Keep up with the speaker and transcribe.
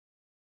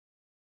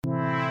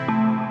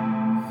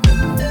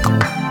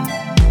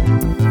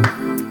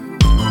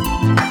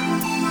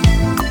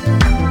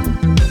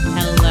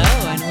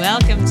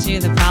to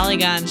the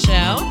Polygon Show.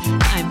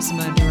 I'm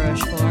Simone de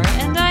Rochefort,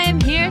 and I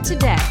am here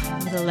today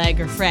with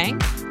Allegra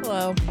Frank.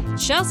 Hello.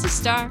 Chelsea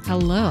Starr.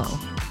 Hello.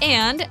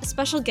 And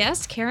special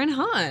guest Karen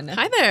Hahn.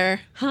 Hi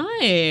there.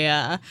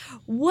 Hi.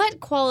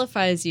 What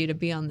qualifies you to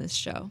be on this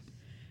show?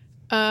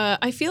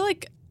 I feel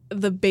like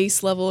the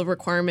base level of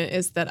requirement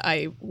is that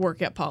I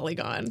work at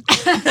Polygon.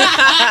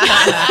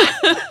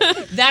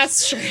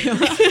 That's true.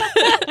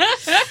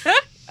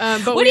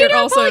 But What do you do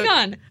at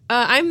Polygon?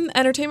 I'm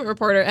entertainment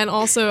reporter, and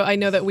also I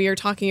know that we are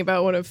talking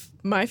about one of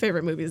my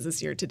favorite movies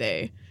this year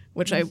today,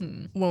 which I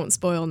won't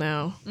spoil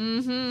now.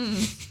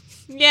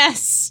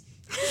 Yes.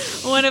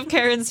 One of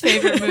Karen's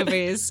favorite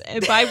movies,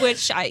 by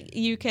which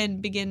you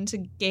can begin to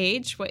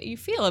gauge what you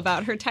feel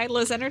about her title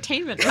as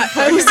entertainment reporter.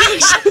 I was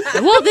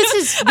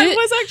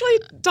actually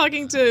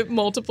talking to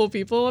multiple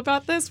people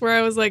about this, where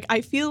I was like, I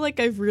feel like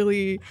I've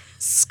really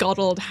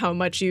scuttled how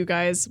much you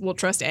guys will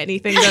trust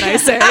anything that I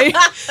say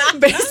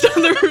based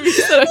on the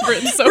reviews that I've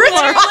written so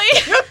far.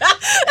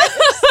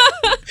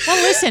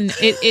 Well, listen,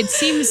 it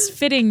seems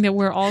fitting that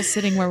we're all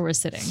sitting where we're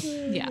sitting.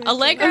 Yeah,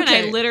 Allegra and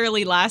I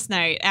literally last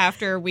night,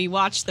 after we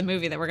watched the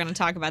movie that we're going to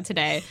talk about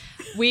today,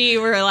 we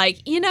were like,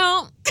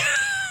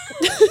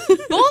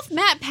 both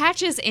Matt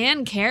Patches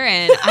and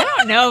Karen, I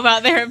don't know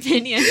about their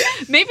opinion.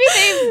 Maybe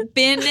they've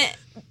been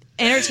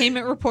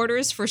entertainment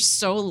reporters for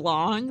so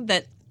long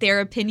that their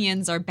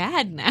opinions are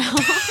bad now.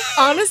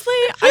 Honestly,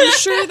 I'm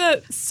sure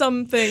that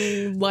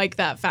something like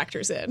that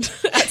factors in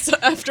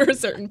after a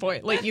certain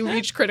point. Like, you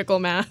reach critical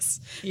mass.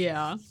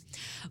 Yeah.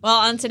 Well,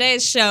 on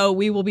today's show,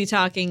 we will be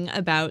talking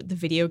about the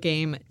video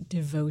game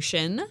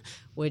Devotion,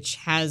 which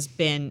has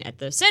been at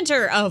the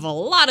center of a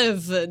lot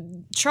of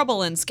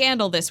trouble and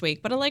scandal this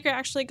week. But Allegra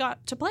actually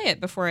got to play it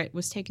before it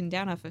was taken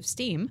down off of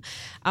Steam.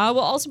 We'll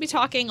also be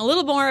talking a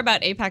little more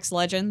about Apex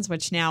Legends,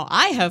 which now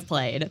I have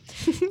played.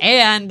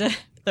 And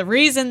the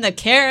reason that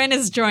Karen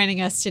is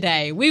joining us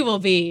today, we will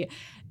be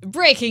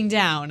breaking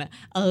down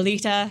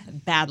Alita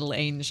Battle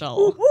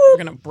Angel. We're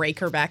going to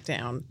break her back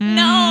down.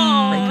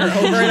 No! Break her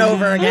over and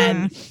over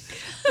again.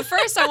 But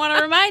first, I want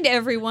to remind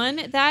everyone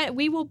that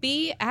we will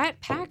be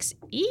at PAX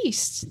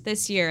East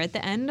this year at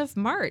the end of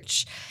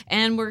March.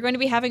 And we're going to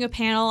be having a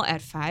panel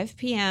at 5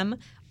 p.m.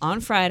 on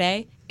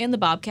Friday in the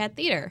Bobcat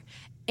Theater.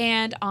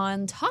 And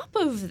on top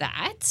of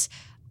that,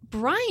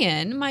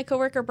 Brian, my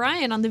coworker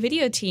Brian on the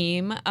video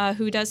team,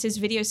 who does his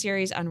video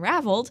series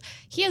Unraveled,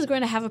 he is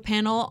going to have a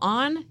panel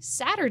on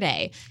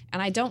Saturday.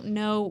 And I don't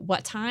know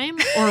what time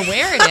or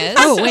where it is.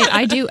 Oh, wait,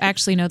 I do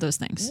actually know those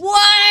things.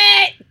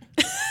 What?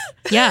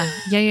 Yeah.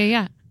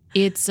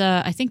 It's,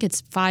 I think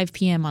it's 5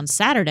 p.m. on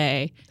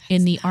Saturday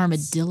in the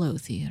Armadillo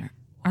Theater.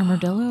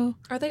 Armadillo?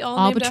 Are they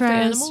all named after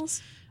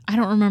animals? I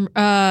don't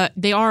remember.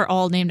 They are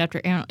all named after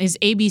animals. It's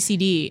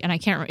ABCD, and I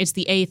can't remember. It's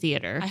the A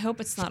Theater. I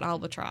hope it's not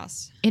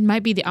Albatross. It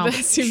might be the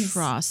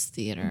Albatross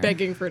Theater.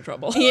 Begging for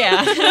trouble.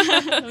 Yeah.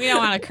 We don't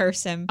want to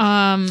curse him.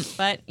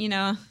 But,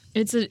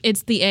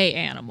 it's the A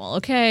animal,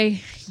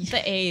 okay?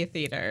 The A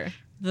Theater.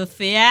 The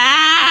theater.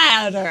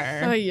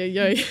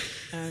 Ay.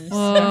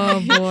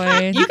 Oh,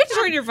 boy. You can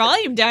turn your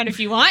volume down if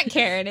you want,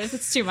 Karen, if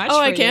it's too much for you.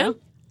 Oh, I can?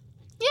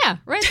 Yeah,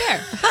 right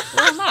there.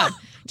 Little knob.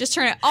 Just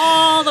turn it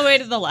all the way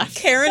to the left.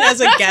 Karen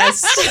as a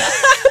guest. To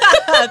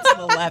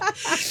the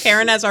left.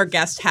 Karen as our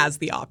guest has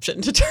the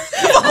option to turn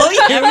the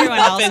volume Everyone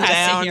up else and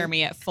has down. to hear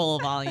me at full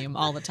volume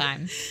all the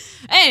time.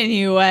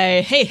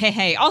 Anyway,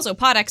 hey. Also,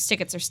 PodX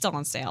tickets are still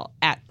on sale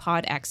at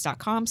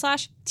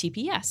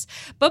podx.com/TPS.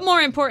 But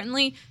more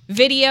importantly,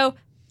 video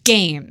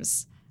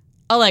games.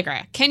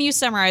 Allegra, can you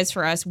summarize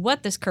for us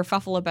what this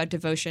kerfuffle about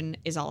Devotion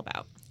is all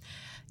about?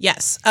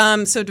 Yes.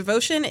 So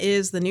Devotion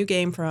is the new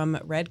game from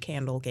Red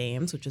Candle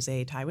Games, which is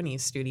a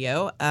Taiwanese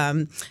studio.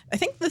 I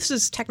think this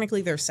is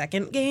technically their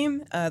second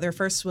game. Their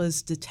first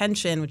was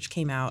Detention, which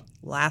came out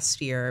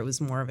last year. It was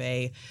more of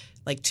a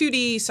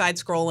 2D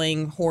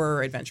side-scrolling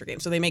horror adventure game.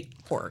 So they make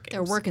horror games.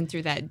 They're working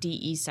through that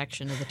DE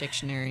section of the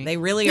dictionary. They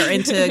really are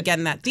into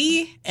getting that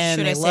D,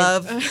 and they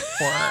love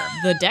horror.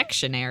 The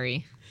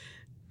dictionary.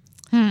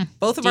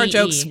 Both of our DE.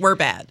 jokes were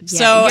bad. Yeah,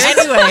 So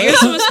anyway.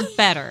 yours was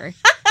better.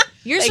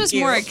 Yours Thank was you.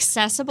 more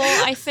accessible,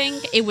 I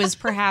think. It was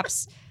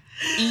perhaps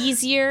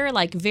easier,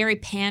 very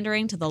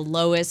pandering to the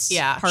lowest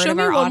part Show of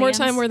me our one more audience.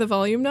 time where the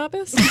volume knob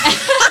is.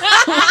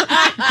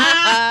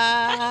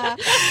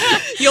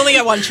 You only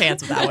get one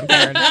chance of that one,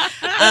 Karen.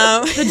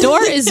 The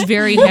door is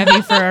very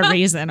heavy for a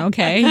reason,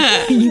 okay?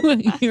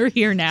 You're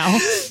here now.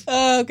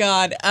 Oh,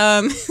 God.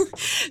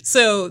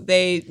 So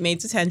they made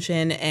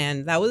Detention,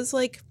 and that was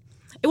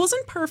it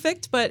wasn't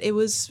perfect, but it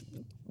was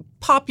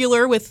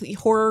popular with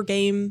horror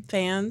game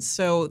fans,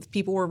 so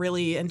people were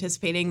really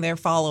anticipating their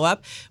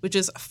follow-up, which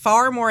is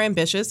far more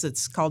ambitious.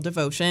 It's called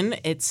Devotion.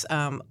 It's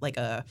like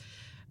a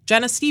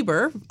Jenna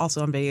Stieber,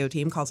 also on video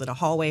team, calls it a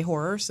hallway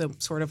horror, so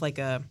sort of like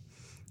a,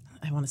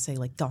 I want to say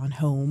Gone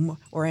Home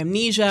or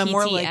Amnesia,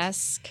 more like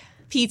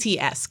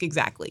PT-esque,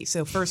 exactly.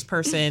 So first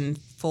person,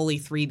 fully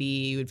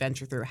 3D, you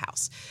adventure through a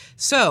house.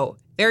 So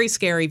very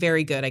scary,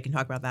 very good. I can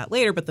talk about that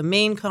later. But the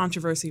main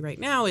controversy right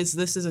now is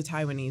this is a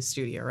Taiwanese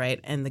studio, right?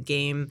 And the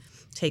game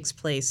takes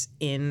place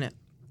in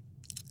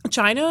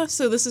China.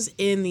 So this is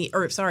it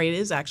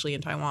is actually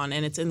in Taiwan,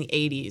 and it's in the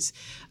 80s.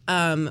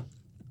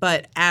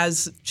 But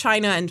as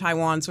China and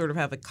Taiwan sort of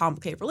have a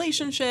complicated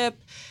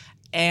relationship,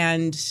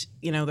 and,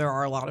 there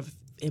are a lot of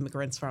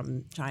immigrants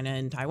from China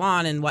and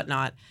Taiwan and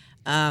whatnot,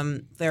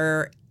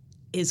 there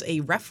is a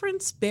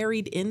reference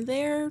buried in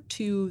there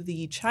to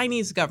the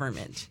Chinese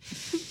government.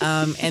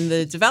 And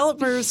the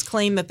developers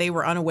claim that they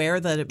were unaware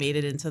that it made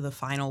it into the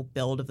final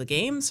build of the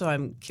game. So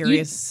I'm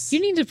curious. You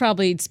need to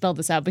probably spell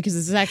this out because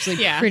this is actually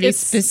pretty it's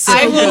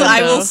specific.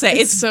 I will say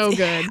it's so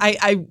good.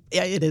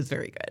 It is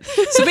very good.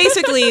 So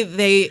basically,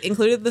 they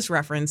included this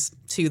reference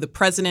to the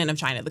president of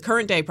China, the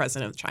current day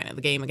president of China.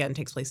 The game, again,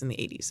 takes place in the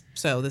 80s.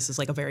 So this is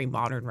like a very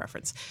modern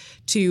reference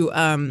to,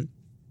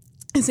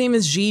 his name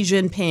is Xi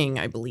Jinping,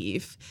 I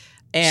believe.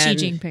 And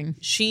Xi Jinping.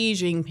 Xi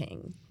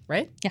Jinping,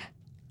 right? Yeah.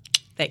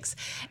 Thanks.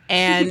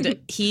 And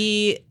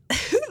he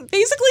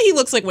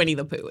looks like Winnie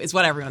the Pooh, is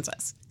what everyone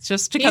says.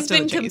 Just to cut He's to the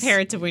been chase.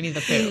 compared to Winnie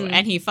the Pooh,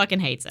 and he fucking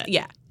hates it.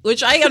 Yeah,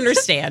 which I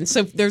understand.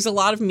 So there's a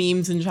lot of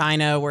memes in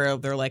China where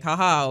they're like,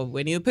 haha,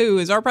 Winnie the Pooh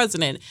is our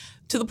president.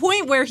 To the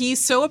point where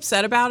he's so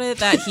upset about it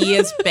that he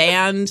has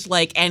banned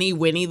like any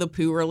Winnie the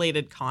Pooh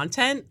related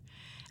content.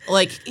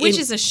 Which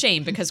is a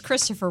shame because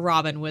Christopher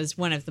Robin was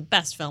one of the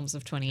best films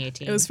of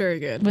 2018. It was very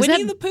good.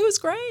 Winnie the Pooh is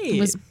great.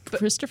 Was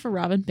Christopher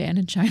Robin banned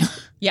in China?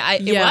 Yeah,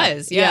 it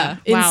was. Yeah.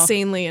 Wow.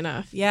 Insanely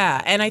enough.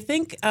 Yeah, and I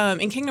think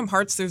in Kingdom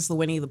Hearts there's the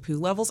Winnie the Pooh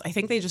levels. I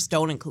think they just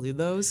don't include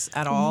those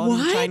at all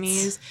in the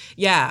Chinese.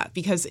 Yeah,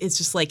 because it's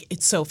just like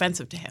it's so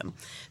offensive to him.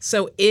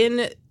 So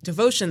in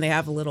Devotion they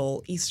have a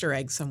little Easter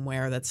egg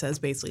somewhere that says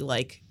basically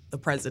like the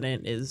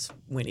president is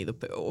Winnie the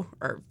Pooh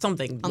or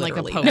something. On like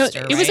a literally.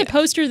 poster. It was a right?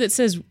 poster that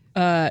says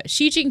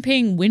Xi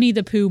Jinping, Winnie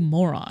the Pooh,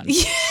 moron.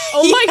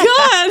 Oh my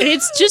god! And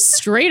it's just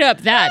straight up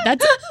that.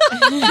 That's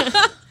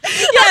Yeah,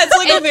 it's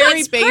like a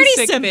very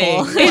basic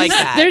simple. thing like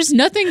that. There's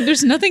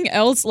nothing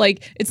else.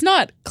 Like it's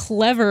not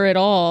clever at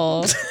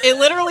all. It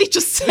literally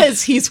just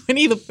says he's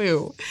Winnie the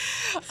Pooh.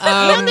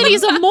 Not that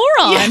he's a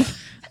moron.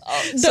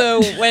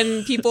 So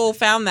when people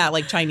found that,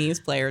 like Chinese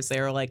players,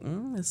 they were like,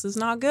 this is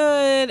not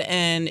good.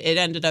 And it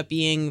ended up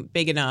being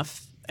big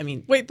enough. I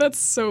mean, Wait, that's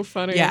so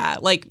funny. yeah,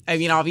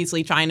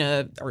 obviously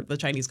China or the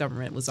Chinese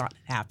government was not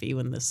happy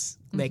when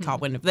they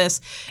caught wind of this.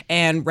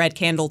 And Red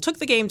Candle took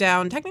the game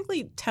down.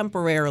 Technically,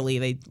 temporarily,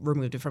 they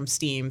removed it from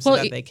Steam so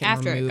that they can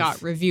after remove. it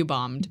got review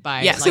bombed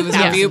by Yes, like, it was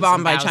thousands review bombed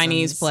and by thousands.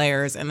 Chinese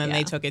players. And then Yeah.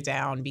 they took it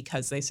down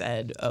because they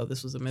said, oh,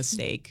 this was a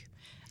mistake.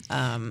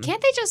 Can't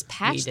they just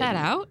patch that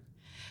didn't. out?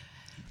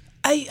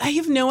 I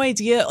have no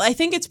idea. I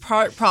think it's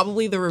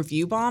probably the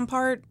review bomb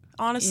part,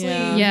 honestly.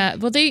 Yeah,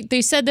 well,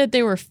 they said that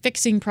they were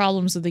fixing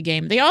problems with the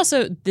game. They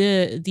also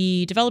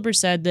the developer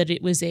said that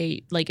it was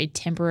a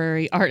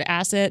temporary art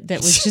asset that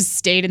was just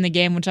stayed in the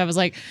game, which I was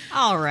like,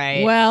 All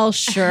right. well,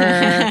 sure,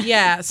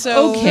 Yeah,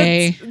 so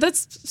okay.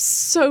 That's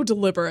so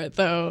deliberate,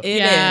 though. It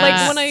Yeah.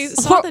 Like when I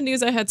saw the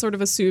news, I had sort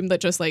of assumed that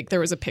just like there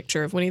was a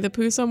picture of Winnie the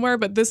Pooh somewhere,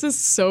 but this is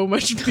so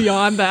much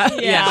beyond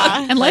that.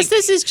 yeah. Unless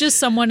this is just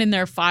someone in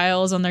their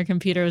files on their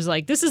computers,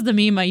 like this is the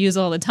meme I use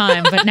all the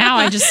time, but now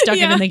I just stuck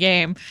it in the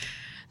game.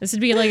 This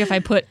would be like if I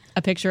put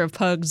a picture of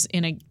pugs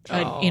in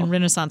in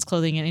Renaissance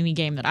clothing in any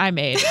game that I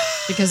made,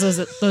 because those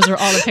are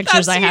all the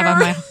pictures I have on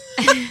my.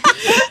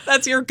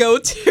 that's your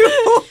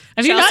go-to.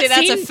 Have you not Chelsea,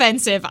 that's seen?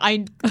 offensive.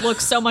 I look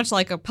so much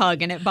like a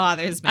pug, and it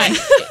bothers me.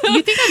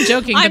 You think I'm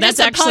joking, but I'm that's just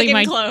a actually pug in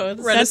my clothes.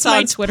 That's my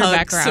Renaissance Twitter pug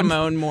background.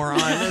 Simone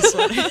moron is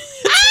what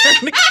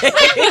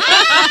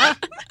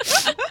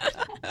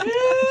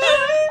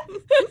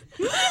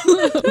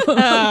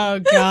Oh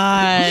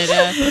God.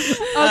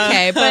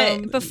 Okay,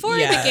 but before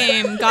yeah. the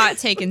game got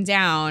taken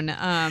down,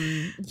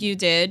 you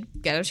did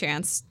get a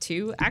chance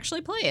to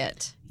actually play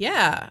it.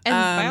 Yeah. And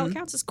by all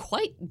accounts, it's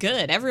quite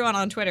good. Everyone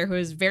on Twitter who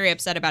is very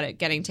upset about it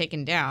getting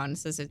taken down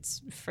says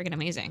it's freaking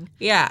amazing.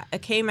 Yeah,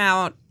 it came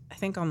out, I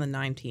think, on the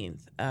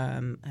 19th.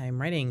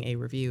 I'm writing a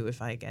review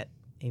if I get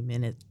a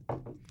minute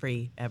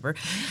free ever.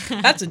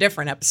 That's a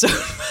different episode.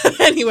 But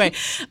anyway,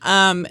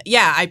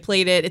 yeah, I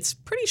played it. It's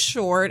pretty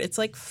short. It's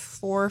like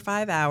 4 or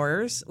 5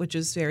 hours, which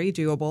is very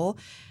doable.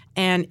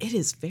 And it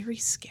is very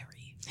scary.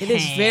 It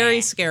is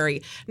very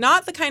scary.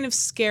 Not the kind of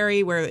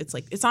scary where it's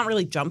like, it's not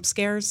really jump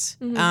scares.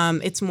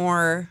 It's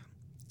more,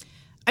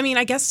 I mean,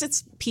 I guess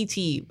it's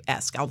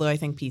PT-esque, although I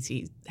think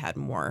PT had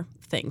more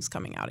things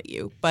coming out at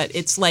you. But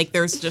it's like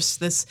there's just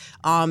this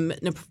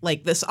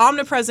this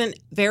omnipresent,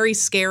 very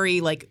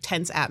scary, like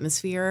tense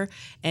atmosphere,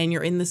 and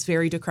you're in this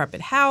very decrepit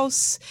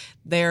house.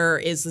 There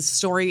is this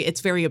story,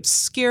 it's very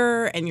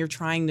obscure, and you're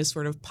trying to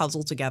sort of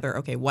puzzle together,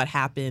 okay, what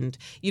happened?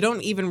 You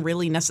don't even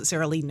really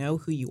necessarily know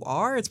who you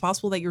are. It's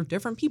possible that you're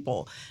different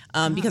people.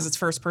 Because it's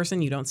first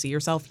person, you don't see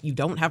yourself. You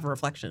don't have a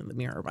reflection in the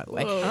mirror, by the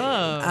way.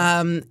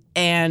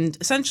 And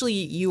essentially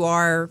you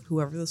are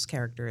whoever this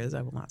character is,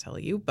 I will not tell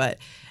you, but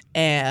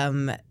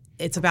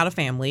it's about a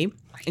family,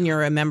 and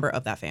you're a member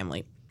of that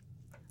family.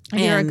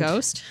 You're a And,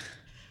 ghost.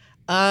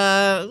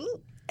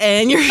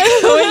 and you're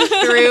going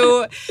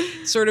through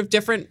sort of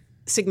different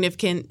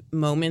significant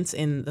moments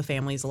in the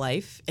family's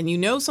life, and you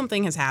know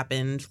something has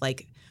happened,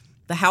 like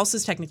the house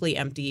is technically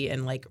empty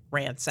and like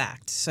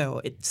ransacked. So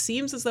it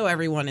seems as though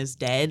everyone is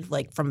dead,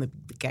 like from the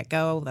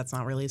get-go. That's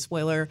not really a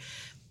spoiler.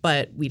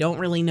 But we don't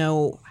really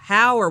know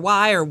how or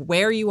why or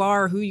where you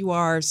are, who you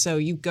are. So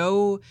you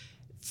go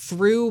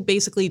through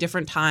basically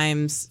different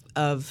times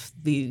of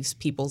these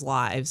people's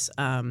lives,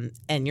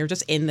 and you're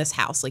just in this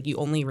house. Like, you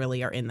only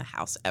really are in the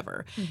house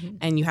ever.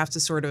 And you have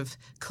to sort of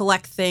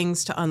collect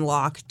things to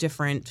unlock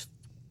different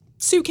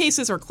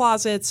suitcases or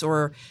closets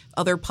or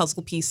other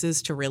puzzle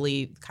pieces to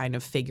really kind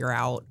of figure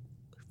out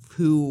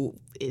who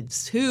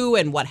is who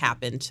and what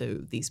happened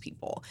to these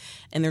people.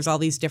 And there's all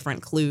these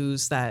different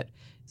clues that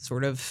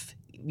sort of,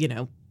 you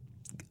know,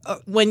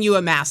 when you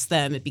amass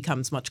them, it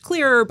becomes much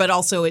clearer, but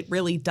also it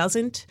really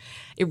doesn't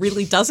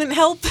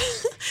help.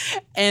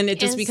 And it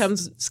just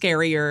becomes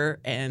scarier,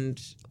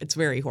 and it's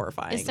very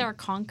horrifying. Is there a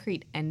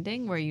concrete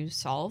ending where you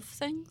solve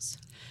things?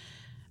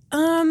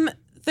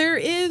 There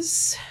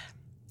is.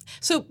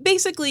 So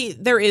basically,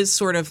 there is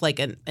sort of like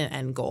an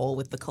end goal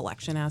with the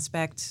collection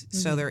aspect.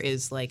 So there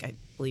is, like, I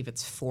believe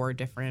it's 4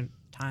 different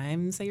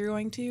times that you're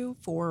going to,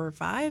 4 or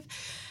 5.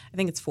 I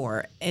think it's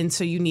 4. And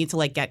so you need to,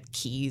 like, get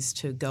keys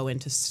to go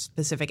into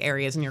specific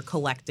areas, and you're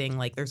collecting,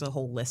 like, there's a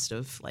whole list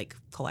of, like,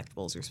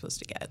 collectibles you're supposed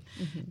to get.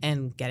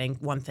 And getting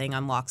one thing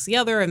unlocks the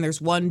other, and there's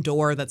one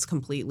door that's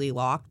completely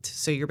locked.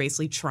 So you're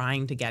basically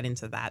trying to get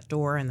into that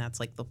door, and that's,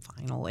 like, the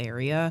final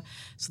area.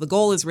 So the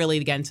goal is really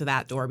to get into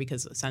that door,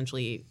 because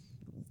essentially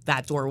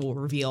that door will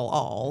reveal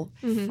all.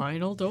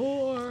 Final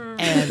door.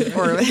 And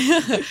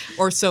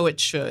or so it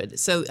should.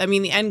 So, I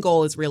mean, the end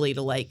goal is really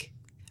to, like,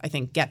 I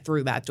think, get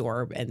through that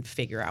door and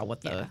figure out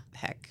what the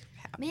heck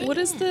happened. What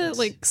is the,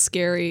 like,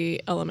 scary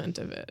element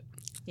of it?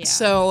 Yeah.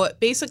 So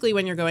basically,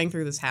 when you're going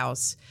through this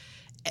house,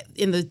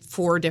 in the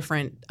 4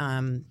 different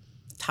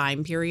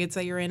time periods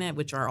that you're in it,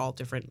 which are all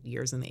different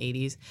years in the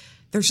 80s,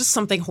 there's just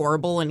something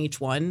horrible in each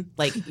one.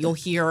 Like, you'll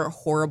hear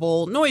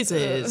horrible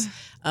noises.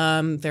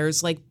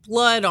 There's, like,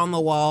 blood on the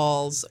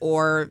walls,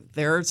 or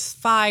there's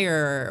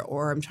fire,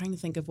 or I'm trying to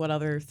think of what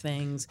other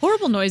things.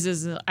 Horrible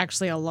noises is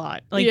actually a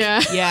lot. Like,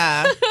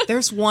 Yeah.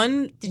 There's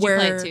one Did where... you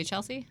play it too,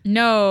 Chelsea?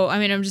 No, I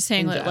mean, I'm just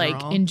saying In that, like,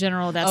 general? in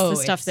general, that's the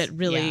stuff that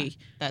really... Yeah,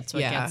 that's what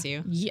gets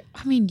you. Yeah,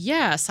 I mean,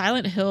 yeah,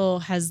 Silent Hill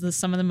has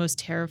some of the most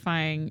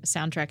terrifying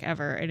soundtrack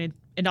ever, and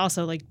it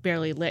also, like,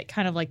 barely lit,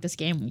 kind of like this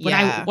game. When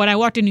I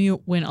walked in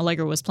when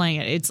Allegra was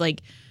playing it, it's,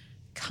 like,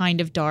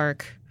 kind of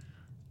dark,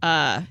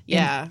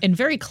 in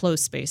very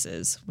close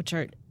spaces, which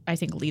I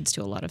think leads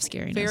to a lot of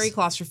scariness. Very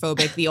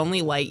claustrophobic. The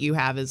only light you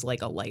have is,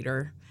 like, a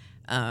lighter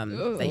that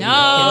you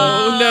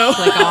No. can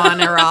click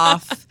on or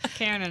off.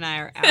 Karen and I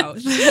are out.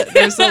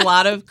 There's a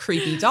lot of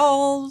creepy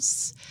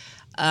dolls.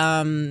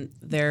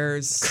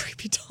 There's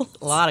Creepy dolls.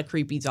 a lot of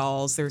creepy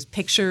dolls. There's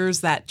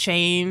pictures that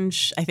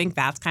change. I think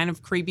that's kind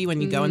of creepy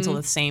when you go into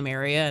the same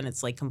area and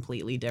it's, like,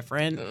 completely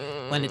different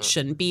when it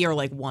shouldn't be, or,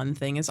 like, one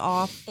thing is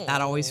off.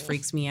 That always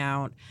freaks me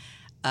out.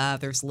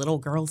 There's little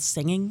girls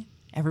singing.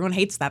 Everyone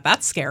hates that.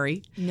 That's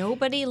scary.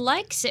 Nobody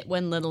likes it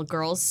when little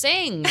girls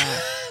sing.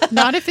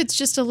 Not if it's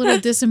just a little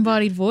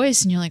disembodied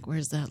voice and you're like,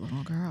 where's that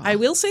little girl? I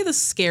will say the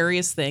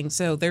scariest thing.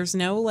 So there's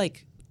no,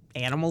 like,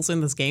 animals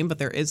in this game, but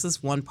there is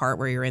this one part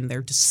where you're in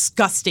their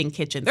disgusting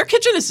kitchen. Their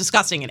kitchen is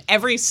disgusting in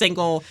every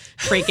single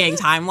freaking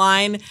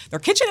timeline. Their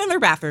kitchen and their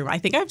bathroom. I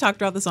think I've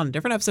talked about this on a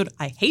different episode.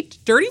 I hate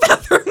dirty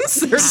bathrooms.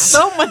 There's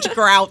so much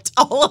grout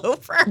all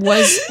over.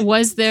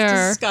 Was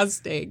there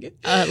Disgusting.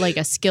 like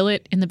a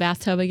skillet in the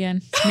bathtub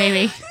again?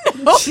 Maybe.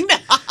 Oh,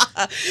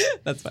 no.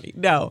 That's funny.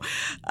 No.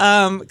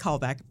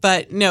 Callback.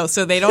 But no,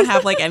 so they don't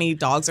have, like, any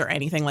dogs or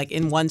anything. Like,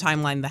 in one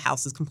timeline, the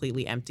house is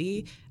completely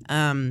empty.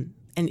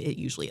 And it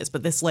usually is,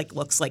 but this, like,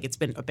 looks like it's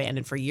been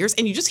abandoned for years,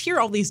 and you just hear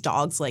all these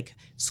dogs, like,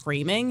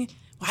 screaming.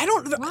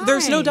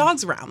 There's no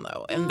dogs around,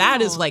 though, and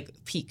that is, like,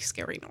 peak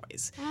scary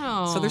noise.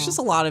 Oh. So there's just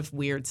a lot of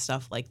weird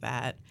stuff like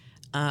that.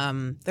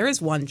 There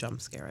is one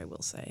jump scare, I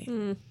will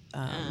say,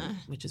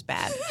 which is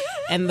bad.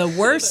 And the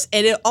worst,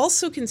 and it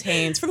also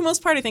contains, for the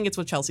most part, I think it's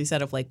what Chelsea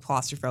said, of, like,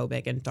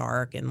 claustrophobic and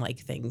dark and, like,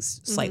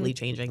 things slightly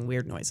changing,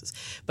 weird noises.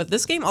 But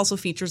this game also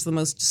features the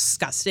most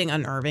disgusting,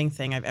 unnerving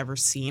thing I've ever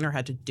seen or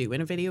had to do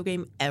in a video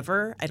game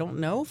ever. I don't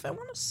know if I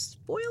want to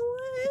spoil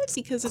it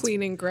because it's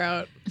Cleaning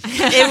grout. I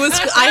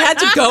had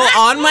to go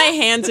on my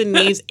hands and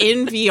knees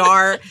in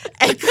VR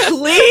and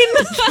clean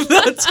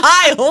the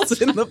tiles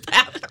in the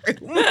bathroom.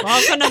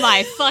 Welcome to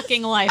my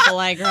fucking life,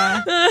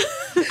 Allegra.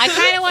 I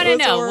kind of want to It was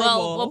know.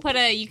 horrible. We'll put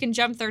you can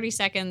jump 30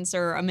 seconds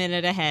or a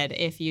minute ahead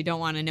if you don't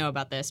want to know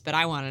about this, but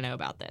I want to know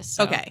about this.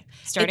 So, Okay.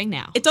 starting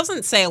now. It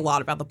doesn't say a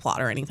lot about the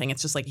plot or anything.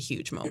 It's just, like, a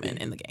huge moment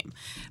in the game.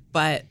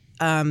 But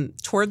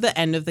toward the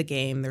end of the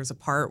game, there's a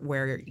part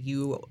where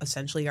you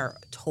essentially are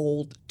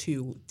told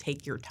to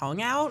take your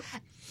tongue out.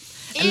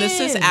 And this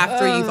is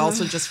after you've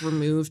also just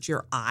removed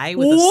your eye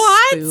with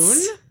a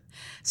spoon.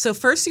 So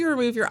first you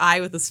remove your eye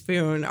with a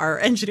spoon. Our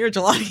engineer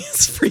Jelani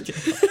is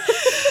freaking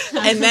out.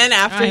 And then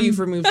after you've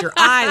removed your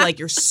eye, like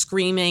you're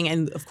screaming,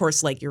 and of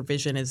course, like your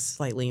vision is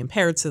slightly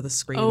impaired, so the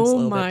screen's a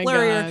little bit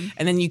blurrier. God.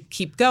 And then you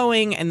keep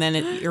going, and then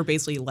you're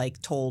basically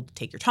like told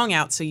take your tongue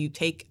out. So you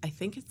take, I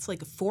think it's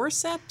like a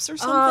forceps or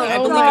something. I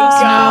believe it's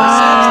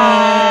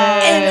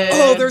forceps.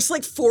 And there's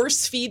like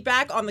force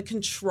feedback on the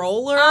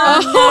controller.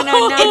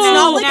 No. It's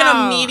not like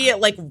an immediate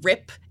like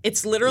rip.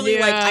 It's literally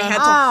like I had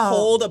to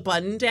hold a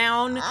button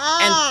down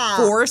and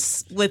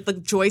force with the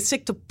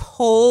joystick to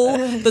pull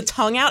the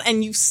tongue out,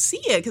 and you see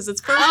it because it's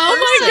first person.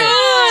 my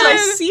God. So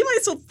I see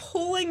myself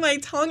pulling my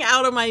tongue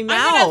out of my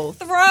mouth.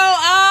 Throw up.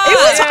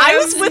 I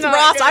was with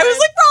Ross. I was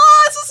like,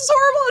 Ross, this is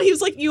horrible. And he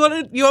was like, you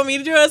want me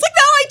to do it? I was like,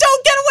 no, I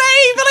don't, get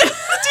away, but I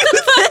want to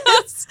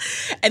do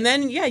this. And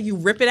then you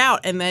rip it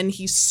out, and then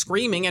he's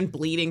screaming and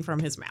bleeding from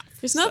his mouth.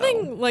 There's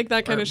nothing like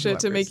that kind of shit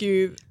to make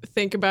you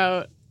think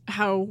about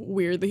how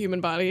weird the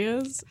human body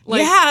is.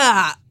 Like,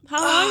 yeah.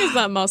 how long is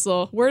that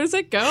muscle? Where does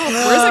it go? Where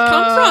does it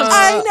come from?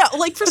 I know.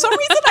 Like, for some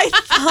reason,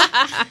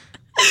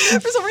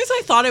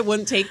 I thought it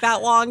wouldn't take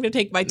that long to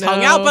take my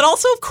tongue out, but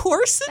also, of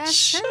course, it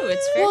should. True.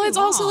 It's very Well, it's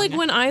also long. like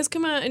when eyes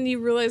come out and you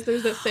realize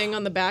there's that thing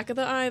on the back of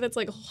the eye that's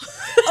like,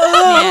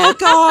 Oh,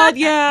 God,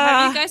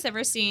 yeah. Have you guys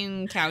ever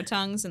seen cow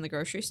tongues in the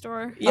grocery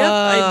store? yep,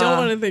 I don't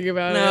want to think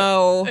about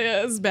no. it.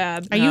 Yeah, it's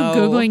bad. Are you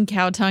Googling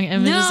cow tongue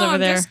images No, over I'm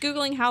there? just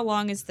Googling how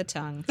long is the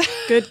tongue.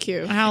 Good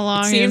cue. How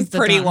long Seems is the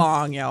pretty tongue?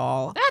 long,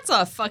 y'all. That's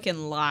a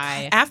fucking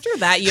lie. After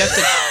that, you have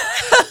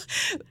to.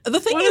 The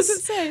thing What is, does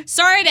it say?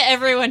 Sorry to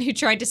everyone who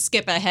tried to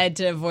skip ahead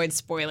to avoid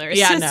spoilers.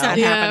 Yeah, It's no. not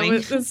Yeah,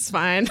 happening. it's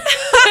fine.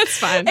 It's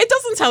fine. it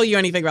doesn't tell you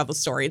anything about the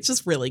story. It's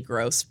just really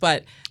gross.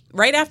 But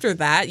right after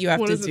that, you have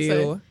What to does it do.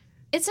 say?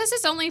 It says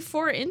it's only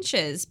 4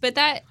 inches, but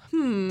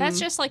that's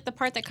just like the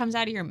part that comes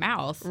out of your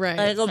mouth.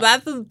 Right. Well,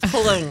 that's the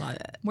pulling on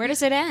it. Where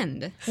does it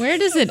end? Where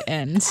does it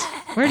end?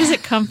 Where does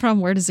it come from?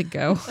 Where does it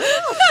go?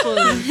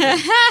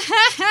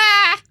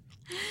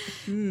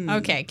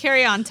 Okay,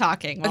 carry on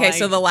talking. while Okay, I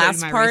so the do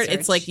last my part, research.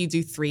 it's like you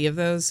do 3 of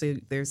those. So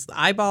there's the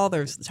eyeball,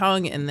 there's the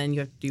tongue, and then you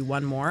have to do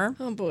 1 more.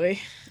 Oh boy.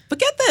 But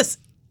get this,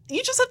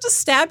 you just have to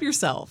stab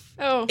yourself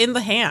Oh. in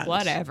the hand.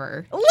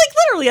 whatever. Like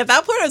literally, at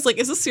that point, I was like,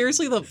 "Is this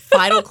seriously the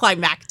final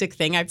climactic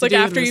thing I have It's to like do?"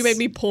 in after you this- made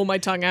me pull my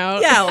tongue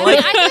out. Yeah, I, like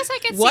mean, I guess I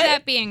could see what?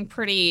 that being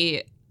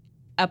pretty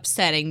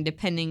upsetting,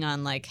 depending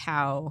on like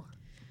how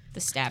the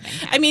stabbing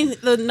happened. I mean,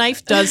 the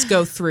knife does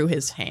go through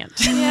his hand.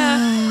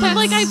 Yeah. But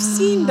like I've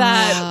seen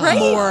that Right?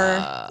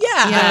 more.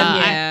 Yeah.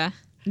 yeah,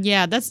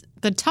 Yeah, that's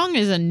the tongue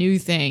is a new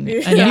thing.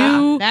 A Yeah.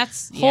 new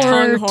that's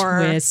horror Tongue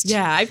horror. twist.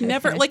 Yeah, I've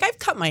never I've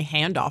cut my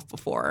hand off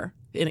before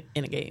in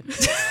a game.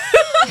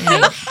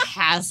 Who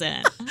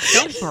hasn't?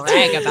 Don't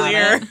brag about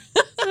it.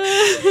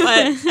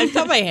 But I've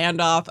cut my hand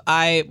off.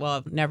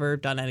 I've never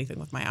done anything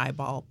with my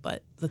eyeball,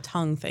 but the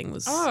tongue thing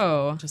was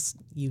Oh. just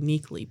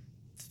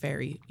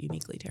very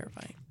uniquely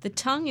terrifying. The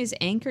tongue is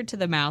anchored to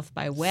the mouth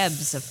by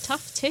webs of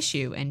tough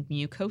tissue and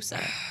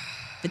mucosa.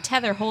 The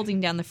tether holding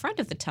down the front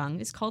of the tongue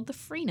is called the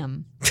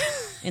frenum.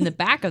 In the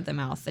back of the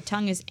mouth, the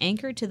tongue is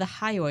anchored to the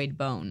hyoid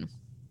bone.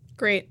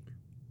 Great.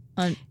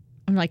 I'm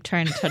like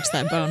trying to touch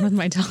that bone with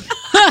my tongue.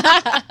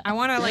 I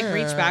want to like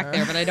reach back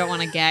there, but I don't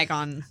want to gag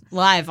on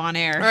live on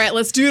air. All right,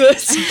 let's do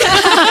this.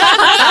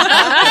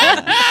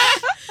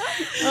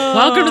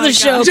 Welcome to the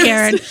show,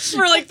 Karen.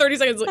 For like 30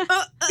 seconds.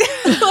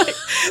 Like,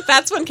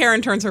 That's when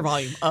Karen turns her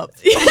volume up.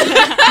 this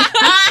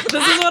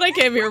is what I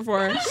came here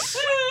for.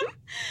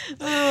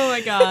 Oh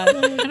my god.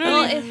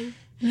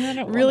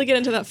 Well, Really get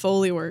into that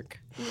Foley work.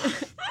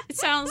 it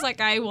sounds like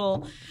I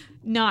will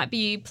not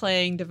be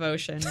playing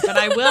Devotion, but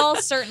I will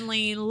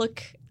certainly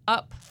look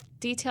up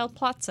detailed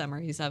plot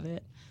summaries of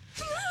it.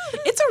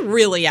 It's a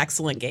really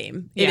excellent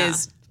game. It Yeah.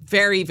 is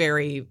very,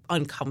 very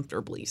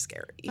uncomfortably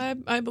scary.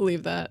 I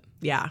believe that.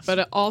 Yeah.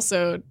 But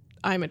also,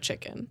 I'm a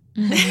chicken.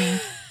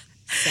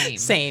 Same.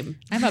 Same.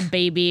 I'm a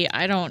baby.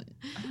 I don't.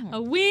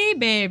 A wee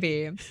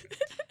baby.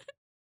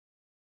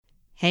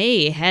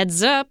 Hey,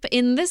 heads up.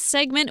 In this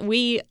segment,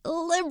 we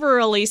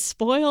liberally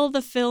spoil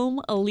the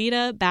film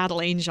Alita Battle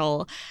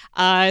Angel.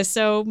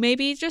 So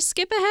maybe just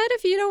skip ahead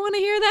if you don't want to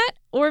hear that,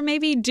 or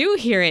maybe do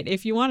hear it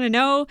if you want to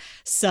know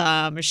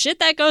some shit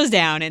that goes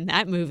down in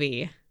that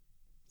movie.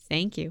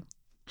 Thank you.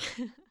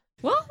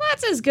 Well,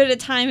 that's as good a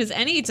time as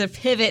any to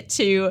pivot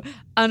to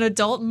an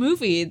adult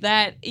movie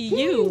that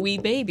you, wee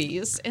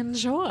babies,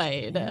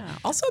 enjoyed. Yeah.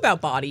 Also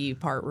about body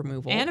part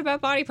removal. And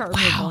about body part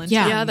removal. and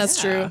yeah. Yeah, that's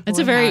true. It's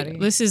a Boy, very. howdy.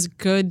 This is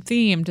good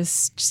theme.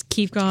 Just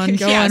keep going.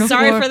 Yeah,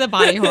 sorry for the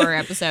body horror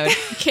episode.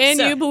 Can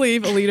So- you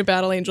believe Alita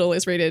Battle Angel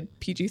is rated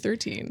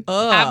PG-13?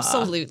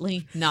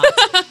 Absolutely not.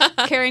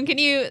 Karen, can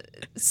you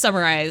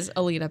summarize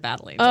Alita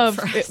Battle Angel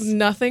for us?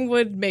 Nothing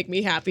would make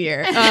me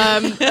happier.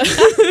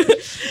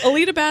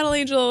 Alita Battle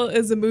Angel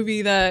is a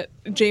movie that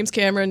James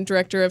Cameron,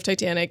 director of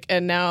Titanic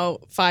and now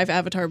 5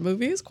 Avatar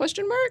movies,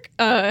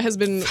 has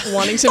been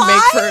wanting to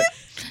make for...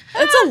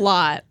 It's a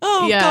lot.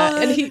 Oh, yeah.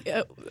 God. And he,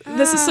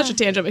 this is such a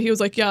tangent, but he was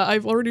like, yeah,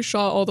 I've already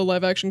shot all the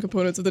live action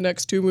components of the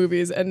next 2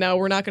 movies, and now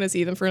we're not going to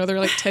see them for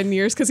another 10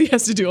 years because he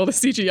has to do all the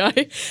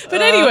CGI.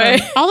 But anyway.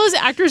 All those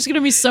actors are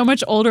going to be so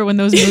much older when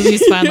those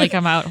movies finally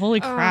come out. Holy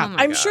crap.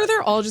 I'm sure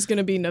they're all just going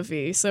to be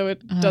Na'vi, so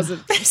it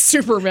doesn't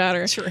super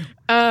matter. True.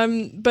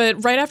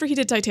 But right after he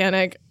did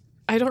Titanic,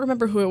 I don't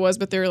remember who it was,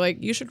 but they were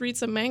like, you should read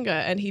some manga.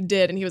 And he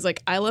did. And he was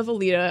like, I love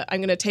Alita. I'm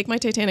going to take my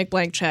Titanic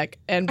blank check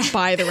and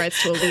buy the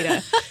rights to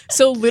Alita.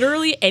 So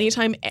literally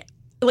anytime,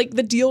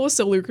 the deal was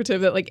so lucrative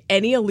that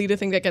any Alita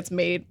thing that gets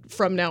made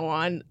from now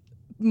on,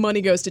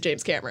 money goes to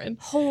James Cameron.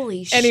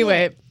 Holy shit.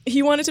 Anyway,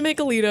 he wanted to make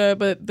Alita,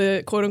 but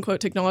the quote unquote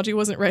technology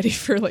wasn't ready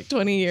for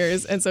 20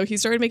 years. And so he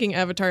started making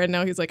Avatar, and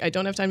now he's like, I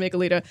don't have time to make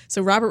Alita.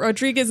 So Robert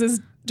Rodriguez is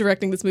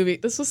directing this movie.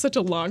 This was such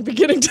a long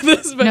beginning to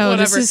this, but No,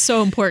 whatever. this is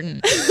so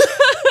important.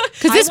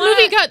 Because this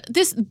movie got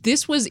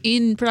this was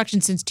in production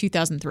since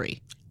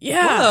 2003.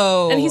 Yeah.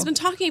 Whoa. And he's been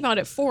talking about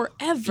it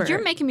forever.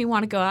 You're making me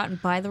want to go out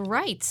and buy the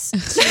rights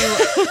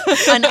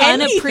to an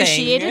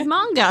unappreciated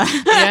manga.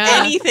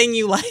 Yeah. Anything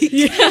you like.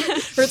 Yeah.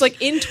 Or it's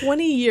in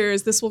 20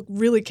 years, this will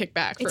really kick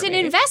back for It's me.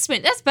 an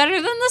investment. That's better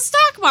than the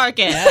stock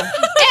market.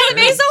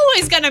 Anime's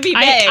always going to be big.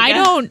 I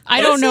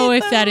don't know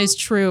if that is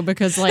true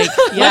because let's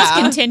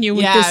continue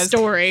with this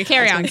story.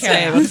 Carry on.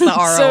 What's the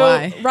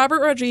ROI? So Robert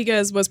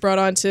Rodriguez was brought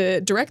on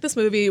to direct this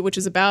movie, which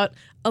is about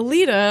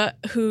Alita,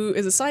 who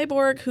is a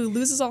cyborg who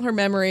loses all her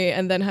memory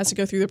and then has to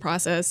go through the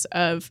process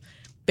of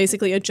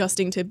basically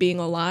adjusting to being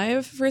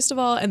alive, first of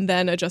all, and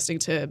then adjusting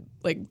to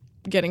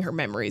getting her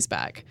memories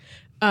back.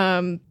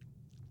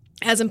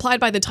 As implied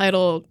by the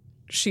title,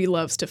 she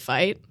loves to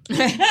fight.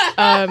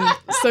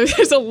 So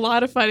there's a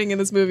lot of fighting in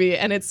this movie,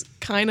 and it's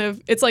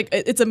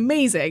it's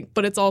amazing,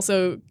 but it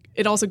also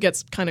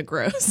gets kind of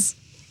gross.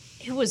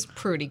 It was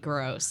pretty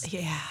gross.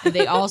 Yeah.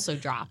 They also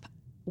drop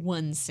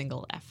one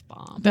single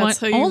F-bomb. That's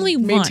how you only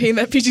maintain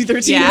that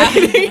PG-13 Yeah.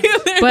 rating.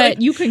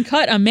 But you can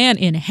cut a man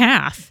in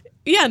half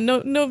Yeah, no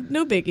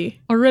biggie.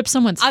 or rip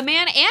someone's. A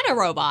man and a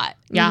robot.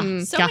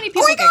 Yeah. So yeah. many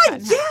people Oh my get God!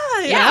 cut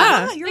in half.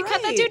 Yeah, They you're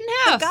cut that right. dude in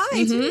half. The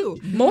guy too.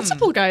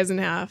 Multiple guys in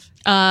half.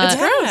 Uh, It's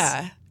gross.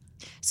 Yeah.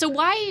 So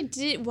why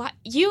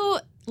you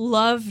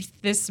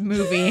loved this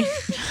movie?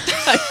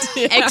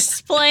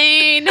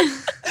 Explain.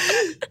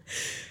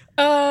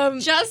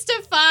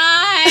 Justify.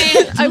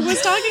 I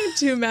was talking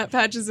to Matt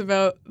Patches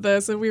about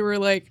this, and we were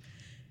like,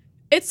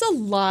 it's a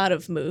lot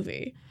of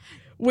movie,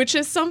 which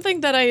is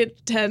something that I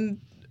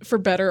tend, for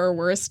better or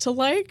worse, to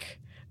like,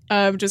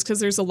 just because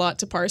there's a lot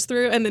to parse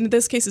through. And in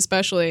this case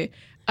especially,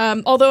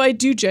 although I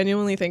do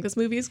genuinely think this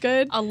movie is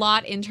good. A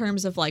lot in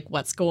terms of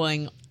what's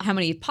going, how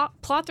many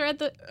plot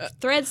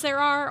threads there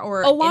are,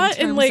 or A lot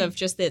in in, terms of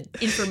just the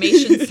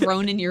information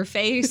thrown in your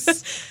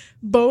face.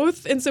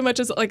 Both in so much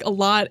as a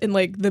lot in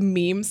the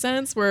meme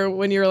sense, where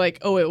when you're like,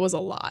 oh, it was a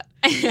lot.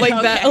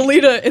 That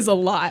Alita is a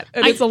lot,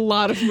 and it's a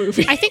lot of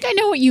movie. I think I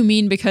know what you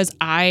mean because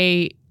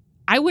I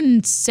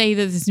wouldn't say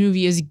that this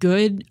movie is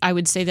good. I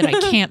would say that I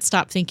can't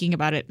stop thinking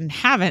about it and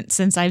haven't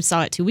since I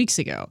saw it 2 weeks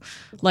ago.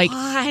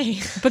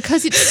 Why?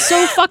 Because it's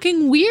so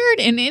fucking weird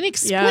and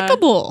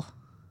inexplicable.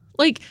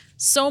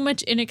 So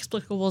much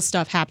inexplicable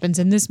stuff happens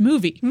in this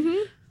movie.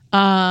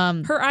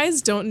 Mm-hmm. Her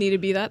eyes don't need to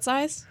be that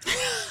size.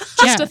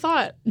 Just a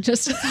thought.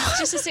 Just a thought.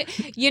 Just to say,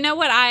 you know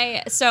what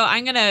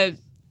I'm gonna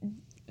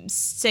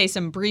say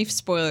some brief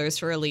spoilers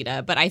for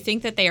Alita, but I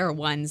think that they are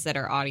ones that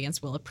our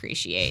audience will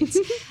appreciate.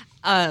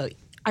 I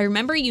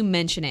remember you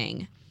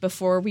mentioning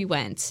before we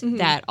went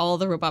that all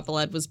the robot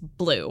blood was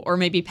blue, or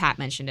maybe Pat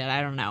mentioned it.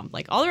 I don't know.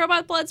 All the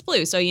robot blood's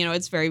blue, so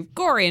it's very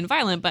gory and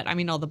violent. But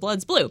all the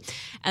blood's blue.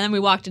 And then we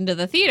walked into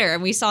the theater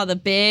and we saw the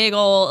big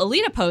old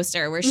Alita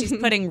poster where she's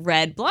putting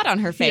red blood on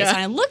her face. Yeah. And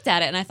I looked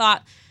at it and I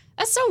thought,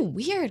 that's so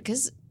weird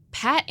because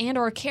Pat and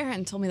or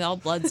Karen told me that all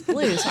blood's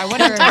blue, so I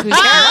wonder whose Karen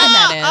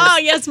that is. Oh,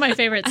 yes, my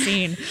favorite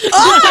scene. Maniac!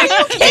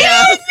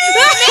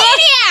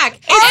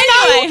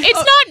 It's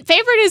not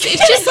favorite.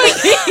 It's just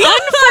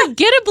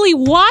unforgettably.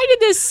 Why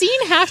did this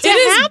scene have to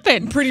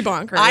happen? Pretty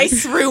bonkers. I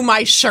threw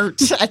my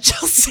shirt at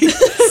Chelsea.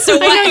 So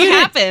what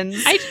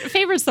happens?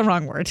 Favorite's the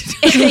wrong word.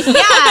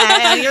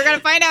 Yeah, you're gonna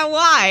find out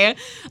why.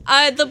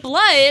 The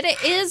blood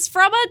is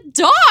from a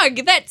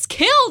dog that's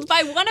killed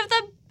by one of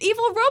the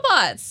evil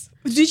robots.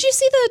 Did you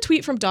see the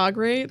tweet from Dog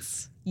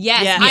Rates?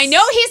 Yes, I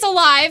know he's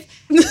alive.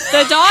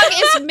 The dog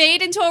is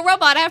made into a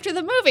robot after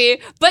the movie,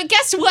 but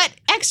guess what?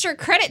 Extra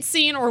credit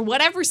scene or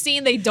whatever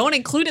scene they don't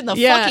include in the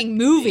fucking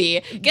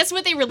movie. Guess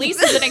what they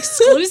released as an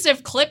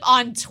exclusive clip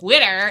on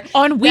Twitter?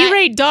 On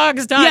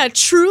WeRateDogs.com. Yeah,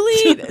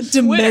 truly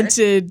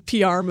demented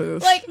PR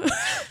move. Why did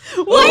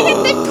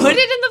they put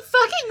it in the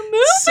fucking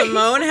movie?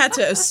 Simone had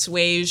to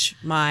assuage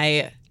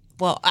my...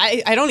 Well,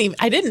 I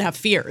didn't have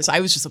fears. I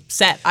was just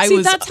upset. I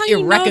was that's how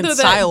you know, though, that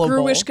irreconcilable.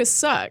 Gruishka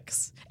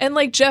sucks. And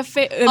Jeff...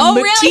 Oh,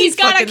 really? He's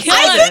got to kill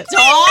a dog? We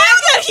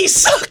knew that he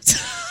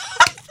sucked.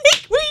 I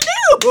think we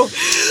knew.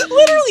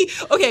 Literally.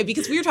 Okay,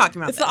 because we were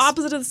talking about It's this. the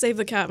opposite of the save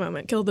the cat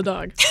moment. Kill the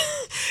dog.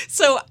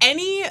 So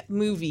any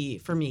movie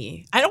for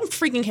me, I don't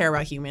freaking care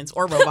about humans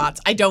or robots.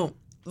 I don't.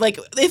 Like,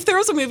 if there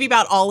was a movie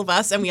about all of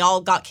us and we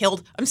all got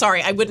killed, I'm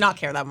sorry, I would not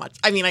care that much.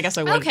 I mean, I guess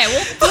I would. Okay,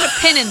 we'll put a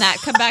pin in that.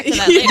 Come back to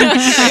that later.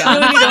 Carry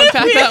on. Really need to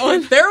unpack that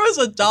one. If there was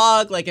a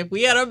dog, like if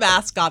we had a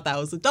mascot that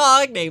was a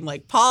dog named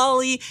like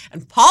Polly,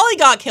 and Polly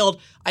got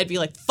killed, I'd be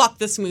like, fuck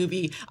this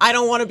movie. I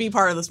don't want to be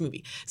part of this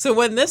movie. So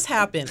when this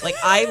happened, like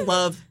I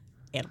love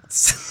animals.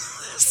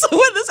 So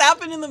when this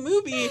happened in the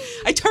movie,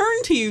 I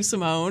turned to you,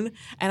 Simone,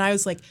 and I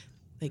was like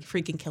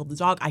freaking killed the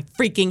dog. I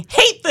freaking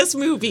hate this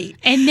movie.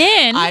 And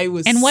then,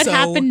 and what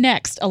happened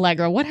next,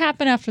 Allegra? What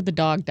happened after the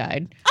dog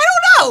died? I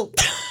don't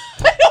know.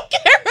 I don't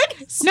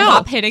care.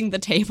 Stop hitting the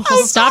table.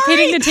 Stop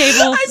hitting the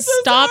table. I'm so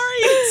Stop.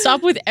 sorry.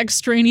 Stop with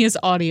extraneous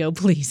audio,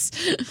 please.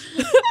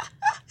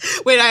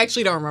 Wait, I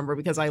actually don't remember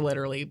because I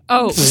literally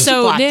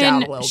So blacked out then a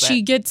little bit.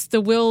 she gets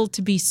the will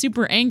to be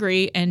super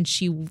angry, and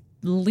she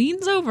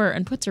leans over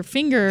and puts her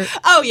finger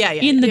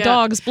in the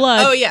dog's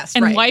blood. Oh, yes,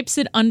 and right. wipes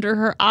it under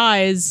her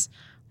eyes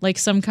like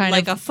some kind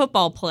Like of a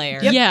football player.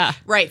 yeah.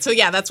 Right. So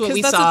yeah, that's what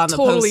we That's saw a on the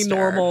totally poster.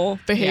 normal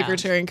behavior Yeah.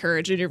 to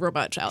encourage in your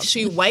robot child.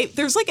 She wiped.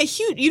 There's like a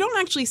huge. You don't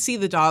actually see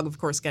the dog, of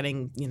course,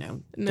 getting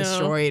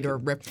destroyed or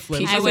ripped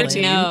limbs. I from would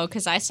it. know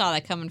because I saw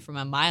that coming from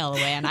a mile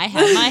away, and I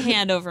had my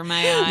hand over my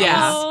eyes. Yeah,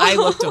 I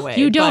looked away.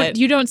 You but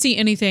don't see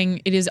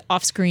anything. It is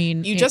off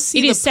screen. You just see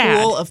it the is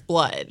pool sad. of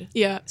blood.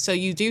 Yeah. So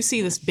you do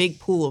see this big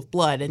pool of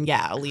blood, and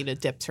yeah, Alita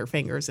dips her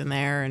fingers in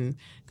there and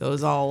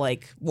goes all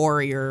like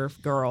warrior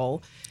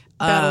girl.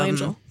 Battle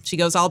angel. She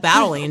goes all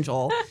battle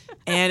angel.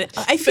 And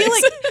I feel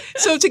like,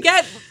 so to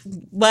get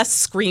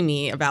less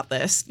screamy about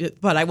this,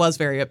 but I was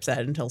very upset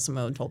until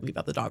Simone told me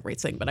about the dog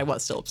race thing, but I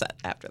was still upset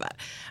after that.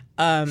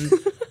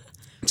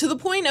 To the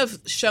point of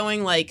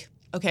showing like,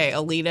 okay,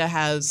 Alita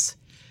has,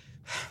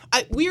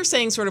 we were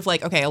saying sort of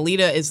like, okay,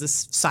 Alita is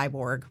this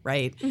cyborg,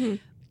 right? Mm-hmm.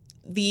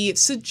 The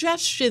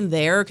suggestion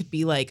there could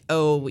be like,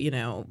 oh, you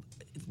know,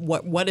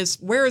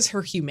 where is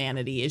her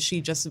humanity? Is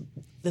she just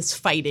this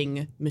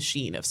fighting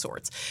machine of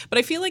sorts? But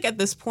I feel like at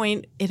this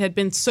point, it had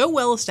been so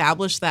well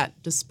established that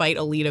despite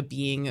Alita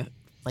being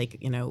like,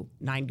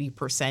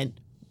 90%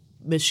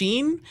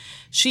 machine,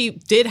 she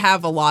did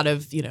have a lot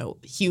of,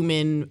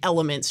 human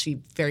elements. She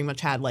very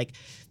much had like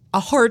a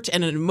heart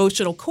and an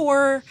emotional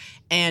core.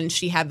 And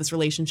she had this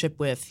relationship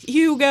with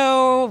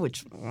Hugo,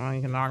 which we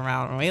can talk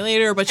about way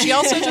later. But she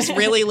also just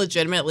really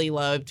legitimately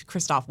loved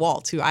Christoph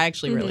Waltz, who I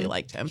actually really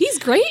liked him. He's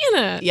great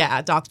in it.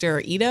 Yeah,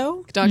 Dr.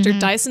 Ito. Dr.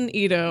 Dyson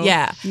Ito.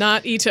 Yeah.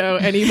 Not Ito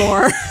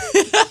anymore.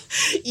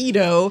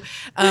 Ito.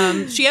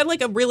 She had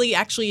like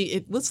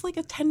it was like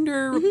a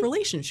tender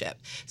relationship.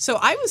 So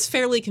I was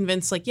fairly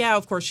convinced, like, yeah,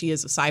 of course she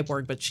is a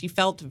cyborg, but she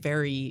felt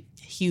very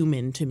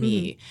human to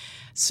me.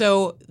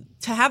 So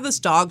to have this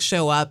dog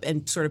show up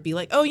and sort of be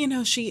like, oh,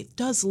 she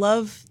does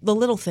love the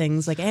little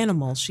things like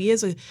animals. She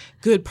is a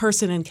good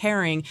person and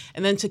caring.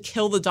 And then to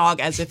kill the dog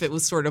as if it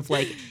was sort of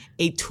like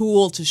a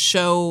tool to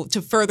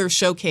further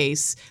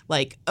showcase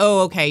like,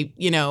 oh, okay,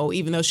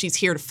 even though she's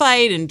here to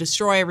fight and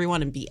destroy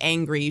everyone and be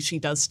angry, she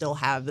does still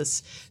have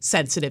this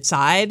sensitive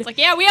side. It's like,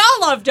 yeah, we all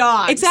love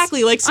dogs.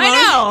 Exactly. Like I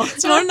know.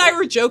 Simone and I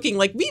were joking,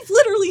 like, we've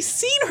literally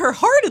seen her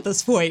heart at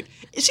this point.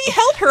 She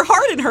held her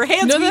heart in her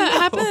hands. No, We that know.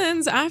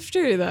 happens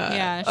after that.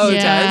 Yeah. Oh, it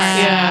does?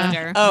 Yeah.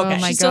 After. Oh, okay. Oh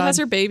my She still God. has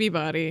her baby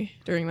body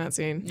during that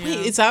scene.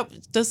 Wait,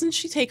 doesn't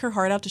she take her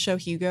heart out to show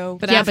Hugo?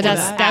 But Yeah, after but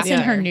that, that's in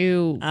yeah. her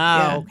new.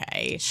 Oh,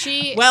 okay.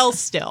 She Well,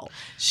 still,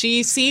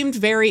 she seemed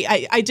very.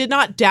 I did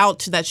not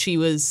doubt that she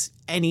was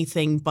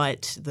anything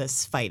but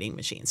this fighting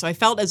machine. So I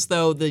felt as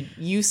though the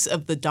use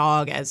of the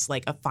dog as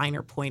like a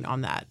finer point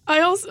on that. I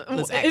also,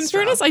 Was in extra.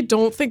 fairness, I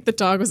don't think the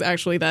dog was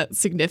actually that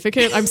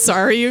significant. I'm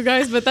sorry, you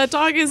guys, but that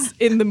dog is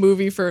in the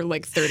movie for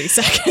like 30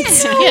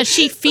 seconds. Yeah,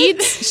 she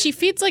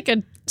feeds like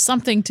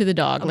something to the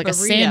dog, like a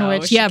burrito.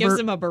 sandwich. She Yeah, gives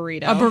him a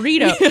burrito. a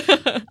burrito.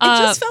 It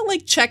just felt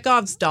like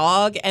Chekhov's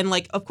dog, and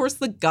like, of course,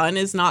 the gun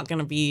is not going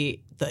to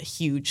be the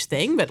huge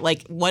thing, but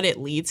like what it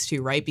leads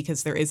to, right?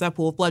 Because there is that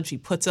pool of blood. She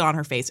puts it on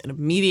her face, and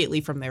immediately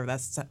from there,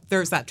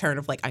 there's that turn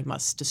of like, I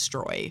must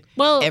destroy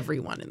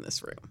everyone in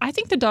this room. I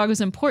think the dog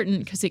was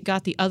important because it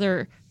got the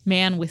other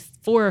man with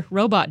 4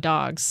 robot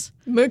dogs,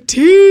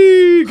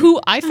 McTeague! who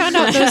I found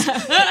out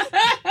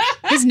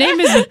his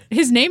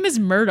name is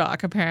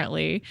Murdoch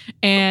apparently,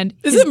 and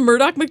Is it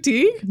Murdoch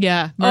McTeague?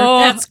 yeah,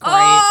 That's great.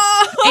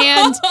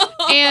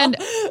 and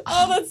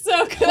Oh, that's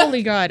so good.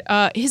 holy God,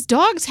 his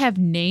dogs have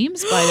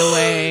names, by the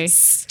way.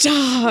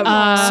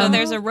 Stop. So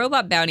there's a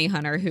robot bounty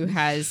hunter who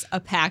has a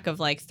pack of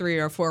like 3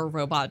 or 4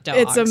 robot dogs.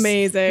 It's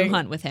amazing. Who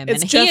hunt with him,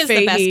 It's and Jeff he is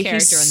the best Fahey.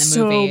 character He's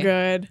in the movie. so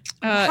good.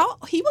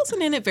 He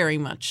wasn't in it very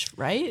much,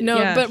 right? No,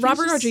 Yeah, but he's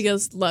Robert just-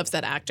 Rodriguez loves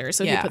that actor,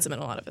 so he Yeah. puts him in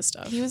a lot of his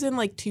stuff. He was in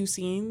like 2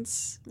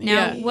 scenes.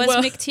 Now, Yeah. was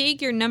Well-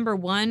 McTeague your number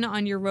 1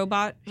 on your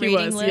robot He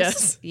rating was,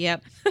 list?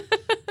 yes. Yep.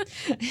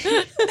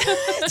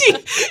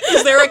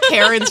 Is there a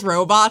Karen's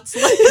Robots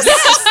list?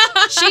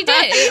 She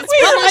did.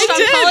 It's published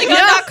on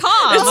Polygon.com.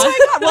 Oh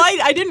my God. Well,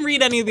 I didn't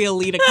read any of the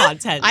Alita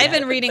content. I've yet.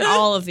 been reading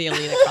all of the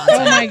Alita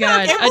content. Oh my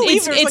god! can't believe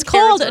It's there's a it's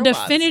called a Karen's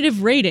Robots.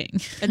 definitive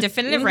rating. A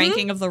definitive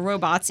ranking of the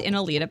robots in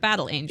Alita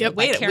Battle Angel Yep.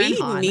 by Wait, Karen we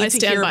Hahn. need I to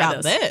stand hear by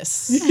about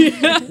this.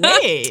 this.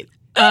 Wait.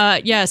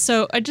 Yeah.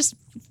 So I just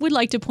would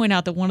like to point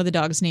out that one of the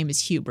dogs' name is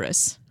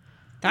Hubris,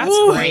 That's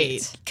Ooh.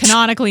 great.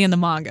 canonically in the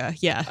manga.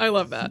 Yeah. I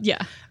love that. Yeah.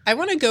 I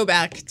want to go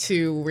back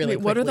to really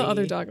Wait, what are the quickly-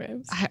 other dog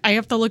names? I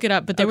have to look it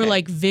up, but they were Okay.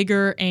 like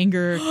vigor,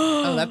 anger,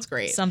 Oh, that's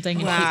great. something.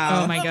 and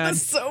Wow. Oh my god.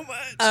 So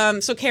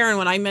much. So Karen,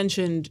 when I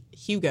mentioned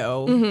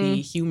Hugo, the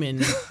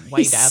human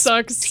white ass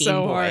sucks teen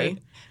so boy,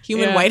 hard.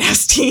 human Yeah. white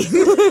ass teen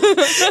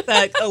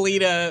that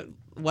Alita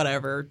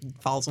whatever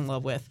falls in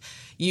love with,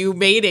 you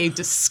made a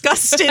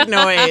disgusted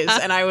noise,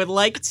 and I would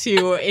like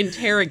to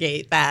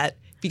interrogate that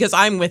because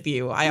I'm with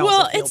you. I also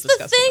Well, feel it's the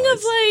disgusted thing noise.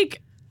 of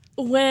like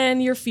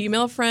when your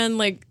female friend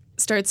like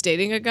starts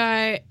dating a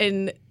guy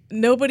and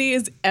nobody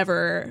is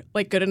ever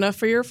like good enough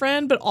for your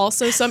friend, but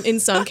also in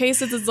some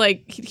cases it's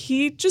like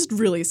he just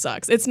really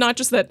sucks. It's not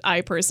just that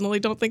I personally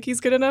don't think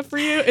he's good enough for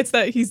you, it's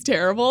that he's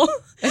terrible,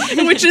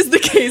 which is the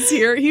case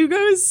here. Hugo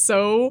is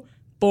so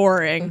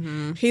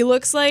boring. He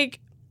looks like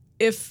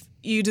if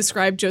you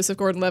describe Joseph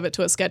Gordon-Levitt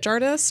to a sketch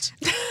artist.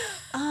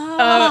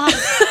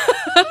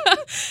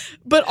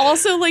 But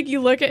also, like, you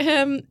look at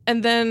him,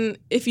 and then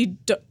if you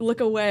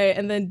look away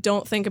and then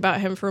don't think about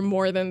him for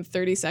more than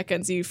 30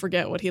 seconds, you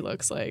forget what he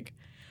looks like.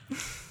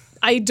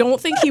 I don't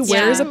think he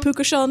wears a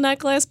puka shell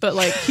necklace, but,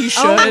 like, he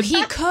should. Oh,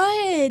 he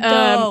could,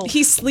 though.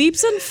 He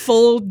sleeps in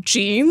full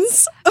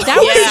jeans. That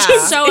was Yeah.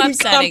 just so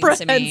upsetting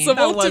to me. incomprehensible.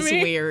 that was to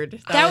me. weird.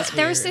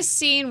 There was this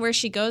scene where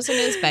she goes in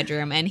his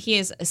bedroom and he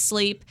is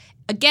asleep,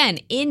 again,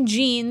 in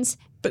jeans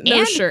But no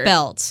and shirt.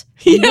 belt.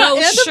 Yeah, no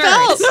and a shirt.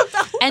 belt.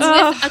 And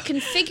with a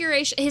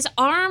configuration, his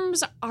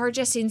arms are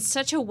just in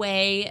such a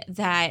way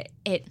that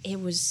it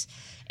was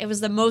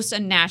the most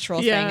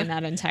unnatural Yeah. thing in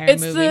that entire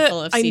It's movie the,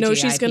 full of I CGI know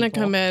she's going to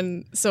people. come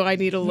in, so I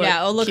need to look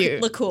Yeah,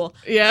 cute. look cool.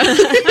 Yeah. I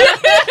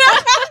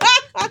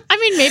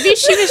mean, maybe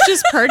she was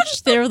just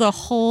perched there the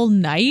whole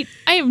night.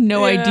 I have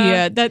no Yeah.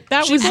 idea.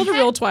 That She was pulled a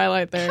real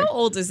Twilight there. How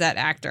old is that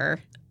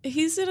actor?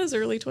 He's in his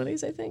early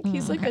 20s, I think.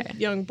 He's like a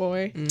young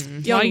boy.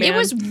 Young Young man. It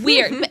was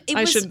weird. But it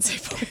I was, shouldn't say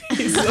boy.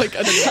 He's like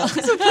an adult.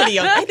 He's pretty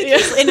young. I think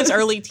he's in his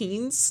early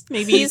teens.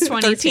 Maybe He's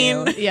 22.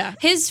 13. Yeah.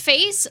 His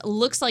face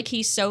looks like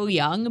he's so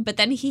young, but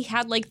then he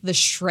had like the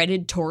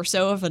shredded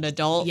torso of an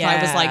adult. Yeah. I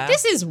was Yeah. like,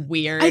 this is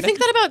weird. I think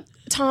that about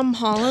Tom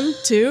Holland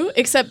too,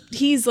 except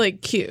he's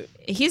like cute.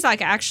 he's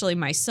like actually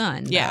my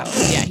son. Yeah, though.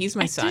 yeah, he's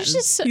my son. There's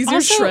just He's your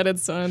also- shredded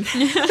son.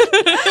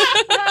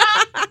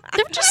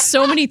 There were just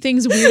so many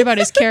things weird about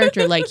his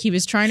character. Like he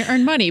was trying to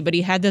earn money, but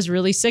he had this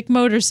really sick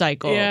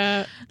motorcycle.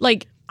 Yeah.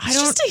 Like He's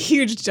just a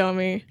huge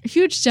dummy.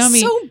 huge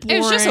dummy. So boring. It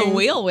was just a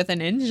wheel with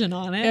an engine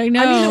on it. I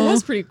know. I mean, it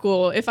was pretty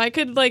cool. If I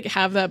could like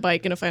have that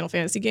bike in a Final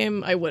Fantasy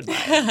game, I would buy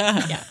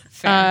it. Yeah.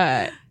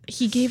 Fair.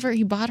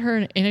 He bought her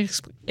an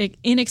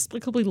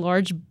inexplicably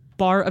large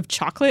bar of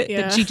chocolate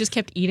Yeah. that she just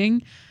kept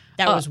eating.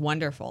 that was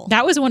wonderful.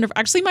 That was wonderful.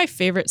 Actually, my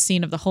favorite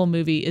scene of the whole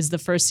movie is the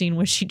first scene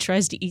where she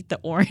tries to eat the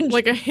orange.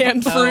 Like a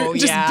hand fruit Oh,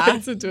 just yeah.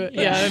 gets into it.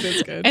 Yeah, it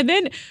is good. And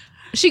then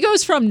she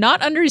goes from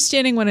not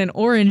understanding what an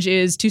orange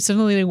is to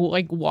suddenly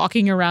like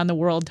walking around the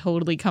world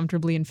totally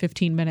comfortably in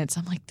 15 minutes.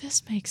 I'm like,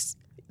 this makes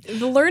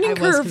the learning I was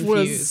curve was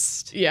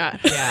confused.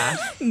 yeah,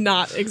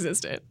 not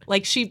existent.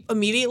 Like she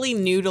immediately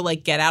knew to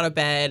like get out of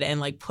bed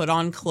and like put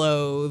on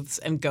clothes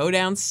and go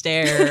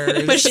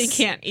downstairs. but she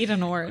can't eat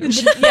an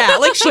orange. Yeah,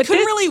 like she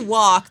couldn't really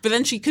walk, but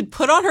then she could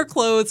put on her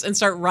clothes and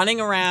start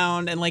running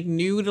around and like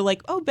knew to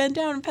like, oh, bend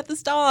down and pet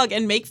this dog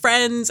and make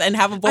friends and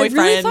have a boyfriend.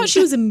 I really thought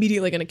she was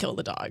immediately gonna kill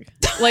the dog.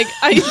 Like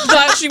I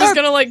thought she was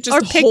gonna like just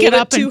or pick hold it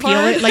up too and peel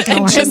hard it like an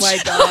and orange.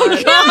 just- Oh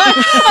my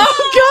god.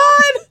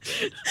 Oh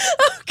god!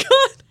 Oh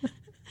god!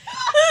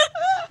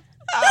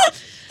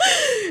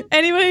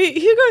 Anyway,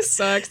 Hugo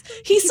sucks.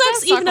 He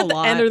sucks does even suck at a the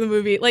lot. end of the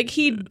movie. Like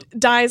he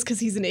dies because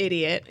he's an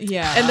idiot.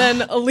 Yeah. And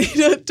then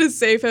Alita, to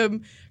save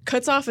him,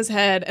 cuts off his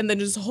head and then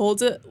just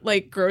holds it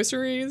like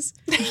groceries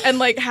and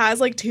like has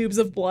like tubes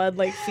of blood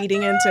like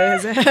feeding into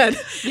his head.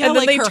 Yeah, and then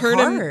like they her turn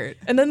heart.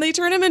 him and then they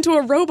turn him into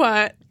a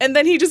robot and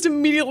then he just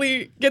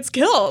immediately gets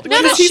killed. Not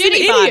a because he's an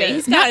shitty body. idiot.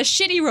 He's got a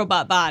shitty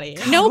robot body.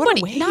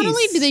 nobody. what a Not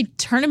only do they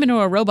turn him into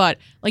a robot,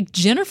 like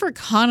Jennifer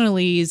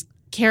Connelly's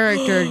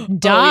character yeah.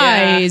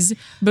 dies,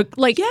 but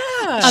like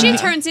Yeah. She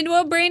turns into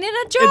a brain in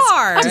a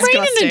jar. a brain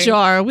in a disgusting.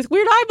 jar with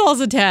weird eyeballs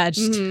attached.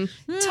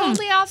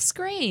 Totally off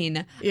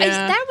screen.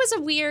 Yeah. That was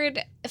a weird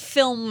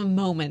film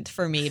moment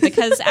for me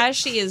because as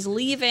she is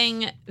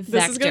leaving Vector,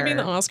 This is gonna be an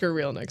Oscar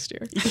reel next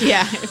year.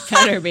 yeah, it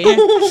better be.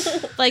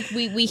 Like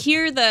we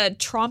hear the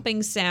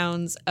tromping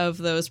sounds of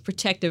those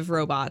protective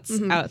robots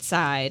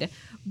outside,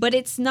 but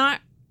it's not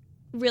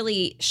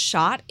really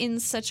shot in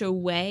such a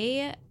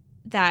way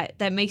that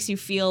makes you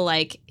feel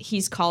like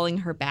he's calling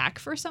her back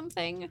for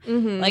something.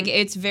 Like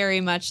it's very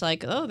much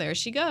like, oh, there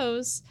she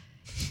goes.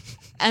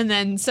 And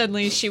then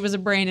suddenly she was a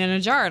brain in a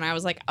jar and I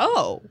was like,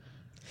 oh,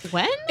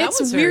 When? It's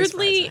was very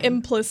weirdly surprising.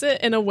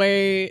 implicit in a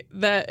way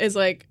that is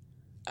like,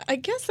 I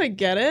guess I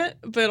get it,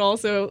 but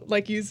also,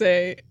 like you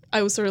say,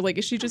 I was sort of like,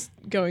 is she just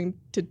going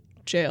to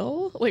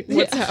jail? Like,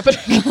 what's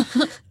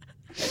happening?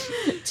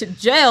 To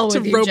jail To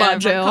with you, robot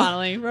Jennifer jail.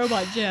 Connelly.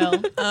 Robot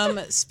jail.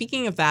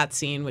 Speaking of that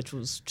scene, which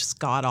was just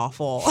god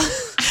awful.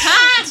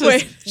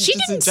 Wait, she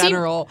just didn't in seem-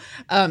 general.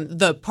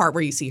 The part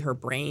where you see her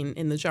brain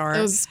in the jar.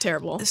 It was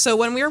terrible. So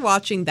when we were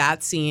watching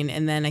that scene,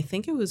 and then I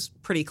think it was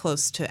pretty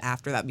close to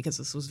after that because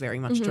this was very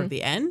much toward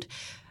the end.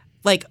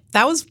 Like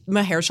that was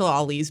Mahershala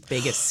Ali's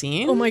biggest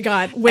scene. Oh my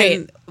God.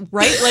 Wait. And,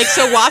 right? Like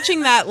so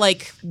watching that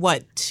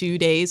 2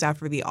 days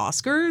after the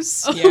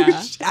Oscars.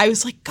 Yeah. I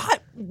was like,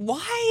 God,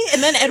 why?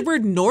 And then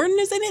Edward Norton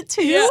is in it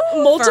too. Yeah,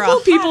 For multiple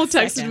a people hot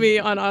texted second. me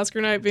on Oscar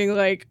night being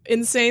like,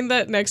 insane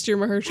that next year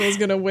Mahershala is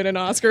going to win an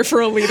Oscar for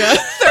Alita.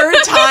 Third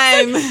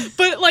time.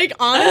 But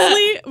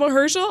honestly,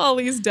 Mahershala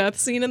Ali's death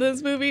scene in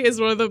this movie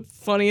is one of the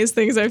funniest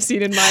things I've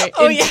seen in my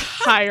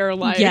entire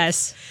life.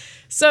 Yes.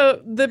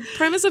 So the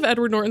premise of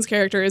Edward Norton's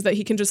character is that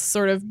he can just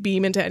sort of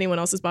beam into anyone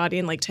else's body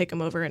and take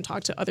them over and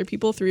talk to other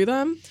people through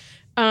them.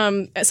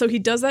 So he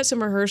does that to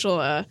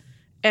Mahershala,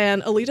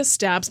 and Alita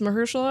stabs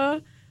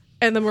Mahershala,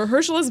 and then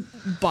Mahershala's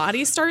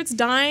body starts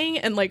dying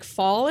and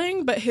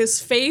falling, but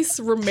his face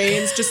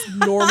remains just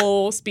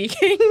normal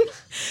speaking.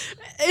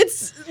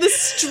 It's the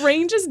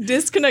strangest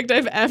disconnect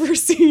I've ever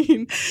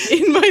seen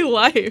in my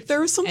life. There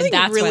was something And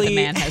that's really why the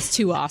man has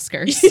 2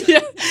 Oscars. Yeah,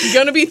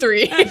 gonna be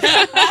 3.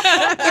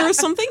 there was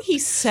something he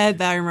said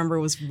that I remember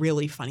was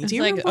really funny. Do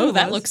you Like, remember what oh, it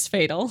that was? looks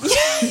fatal.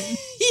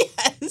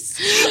 Yes.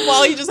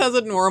 While he just has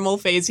a normal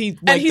face, he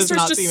And he does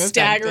starts not just seem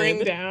staggering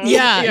affected. down.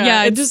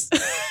 Yeah, it's just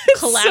it's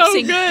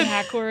collapsing so good.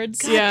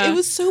 backwards. Yeah. It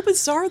was so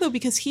bizarre though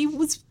because he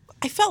was.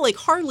 I felt like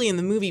hardly in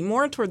the movie,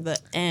 more toward the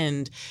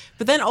end.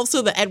 But then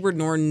also the Edward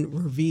Norton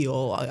reveal,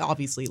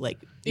 obviously,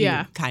 you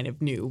kind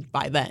of knew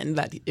by then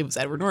that it was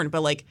Edward Norton.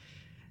 But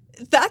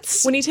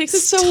that's When he takes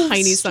his so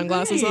tiny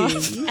sunglasses off.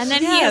 strange. And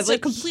then he Yeah, has a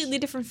completely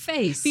different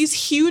face. these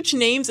huge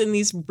names and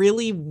these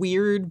really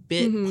weird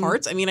bit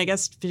parts. I mean, I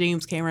guess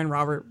James Cameron,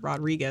 Robert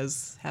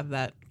Rodriguez have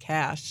that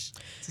cash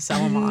to sell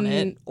him on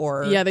it.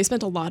 Or Yeah, they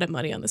spent a lot of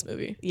money on this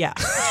movie. yeah.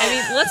 I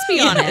mean, let's be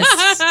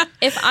honest.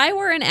 If I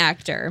were an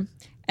actor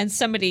and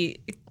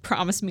somebody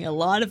promised me a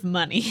lot of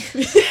money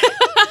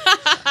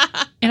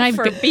And I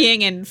for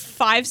being in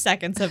 5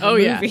 seconds of a Oh,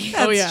 yeah. movie,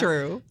 Oh, That's yeah.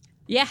 true.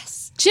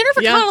 yes.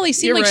 Jennifer Yeah, Connelly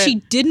seemed you're like she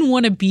right. didn't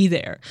want to be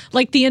there.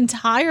 The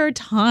entire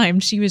time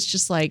she was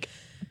just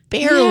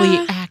barely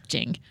Yeah.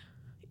 acting.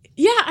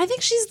 Yeah, I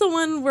think she's the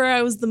one where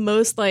I was the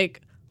most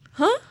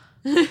huh?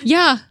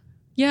 Yeah.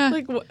 Yeah.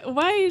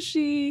 Why is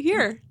she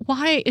here?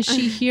 Why is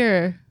she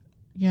here?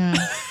 Yeah.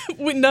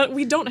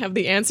 We don't have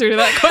the answer to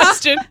that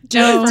question.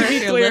 Jennifer, to be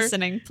if you're clear.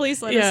 listening,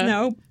 please let Yeah. us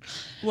know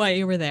why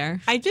you were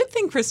there. I did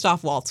think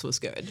Christoph Waltz was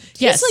good.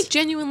 Yes. He's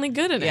genuinely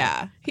good at it.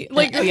 Yeah. He,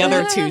 The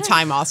other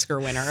 2-time Oscar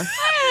winner.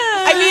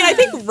 I mean, I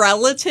think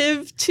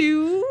relative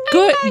to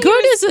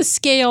Good is a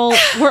scale.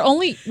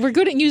 We're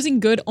good at using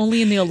good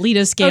only in the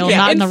Alita scale, Okay,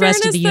 not in the rest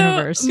of fairness, the though,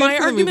 universe. My Good for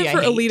the argument movie for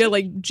I hate.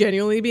 Alita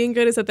genuinely being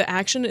good is that the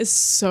action is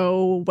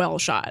so well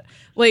shot.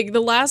 The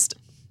last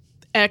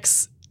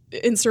X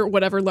insert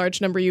whatever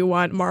large number you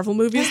want Marvel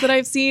movies that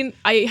I've seen,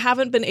 I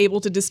haven't been able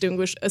to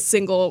distinguish a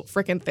single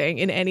freaking thing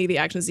in any of the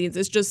action scenes.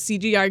 It's just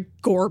CGI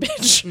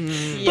garbage.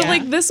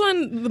 But this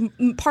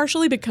one,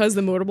 partially because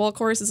the motorball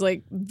course is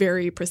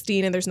very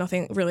pristine and there's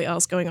nothing really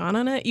else going on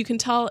it, you can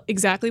tell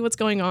exactly what's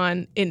going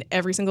on in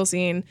every single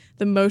scene.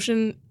 The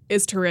motion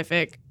is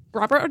terrific.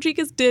 Robert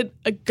Rodriguez did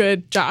a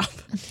good job.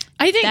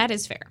 I think That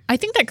is fair. I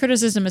think that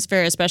criticism is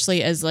fair,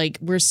 especially as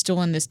we're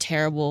still in this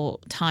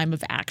terrible time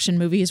of action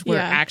movies where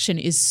Yeah. action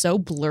is so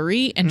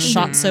blurry and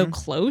shot so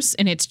close,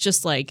 and it's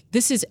just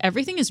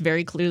everything is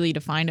very clearly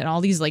defined, and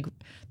all these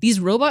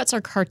robots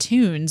are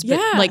cartoons, but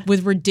Yeah.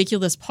 with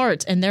ridiculous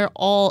parts, and it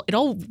all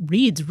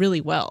reads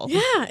really well.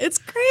 Yeah, it's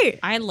great.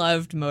 I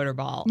loved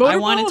Motorball. I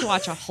Motorball? wanted to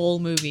watch a whole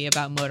movie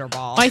about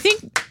Motorball. I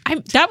think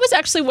that was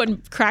actually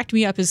what cracked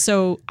me up. Is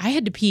so I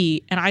had to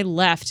pee and I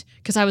left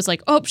because I was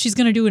like, oh, she's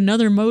gonna do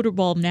another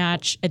motorball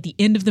match at the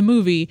end of the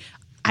movie.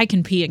 I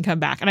can pee and come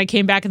back. And I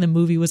came back and the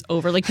movie was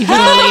over. People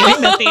were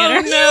leaving the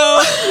theater.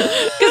 No.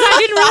 Because I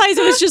didn't realize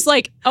it was just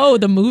oh,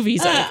 the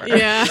movie's over.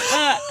 Yeah.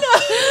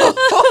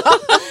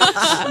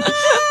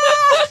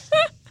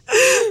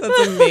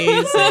 That's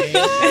amazing.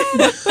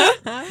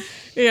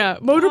 Yeah.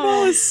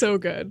 Motorball is so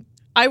good.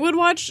 I would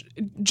watch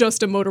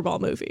just a Motorball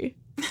movie.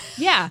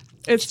 yeah.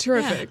 It's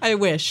terrific. I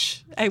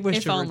wish. If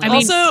it were only. I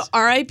mean- Also,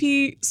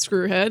 R.I.P.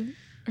 Screwhead.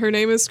 Her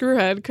name is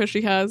Screwhead because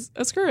she has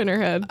a screw in her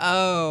head.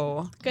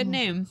 Oh. Good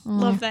name.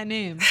 Love that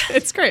name.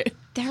 It's great.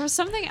 There was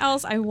something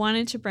else I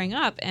wanted to bring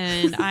up,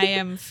 and I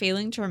am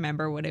failing to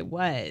remember what it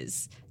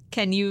was.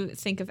 Can you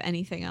think of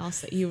anything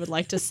else that you would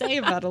like to say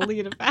about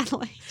Alita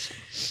Battle Angel?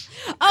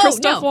 Oh,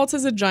 Christoph no. Waltz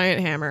has a giant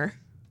hammer.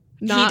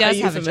 Not He does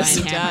a have a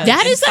euphemism. giant hammer. That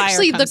And is fire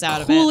actually comes the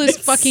out of it. coolest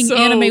It's fucking so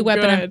anime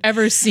weapon I've good.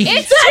 ever seen.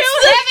 It's too heavy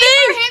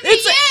for him to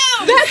use!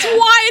 That's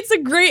why it's a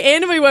great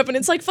anime weapon.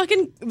 It's like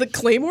fucking the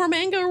Claymore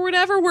manga or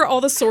whatever, where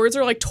all the swords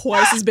are like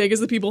twice as big as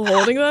the people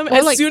holding them.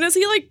 As soon as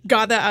he like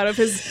got that out of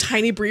his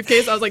tiny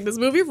briefcase, I was like, this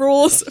movie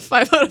rules.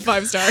 5 out of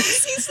 5 stars.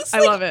 He's this, I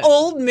love it.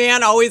 Old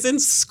man always in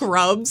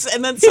scrubs,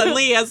 and then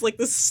suddenly he has like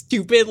this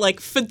stupid like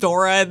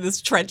fedora and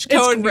this trench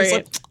coat, and he's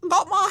like,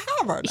 "Got my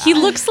hammer now." He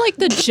looks like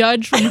the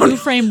judge from Who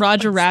Framed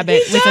Roger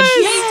Rabbit with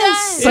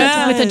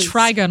a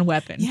trigun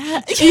weapon.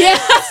 Yeah.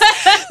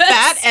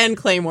 That and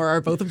Claymore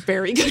are both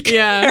very good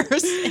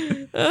characters.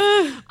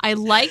 I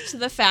liked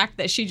the fact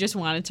that she just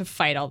wanted to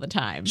fight all the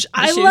time. She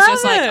I was love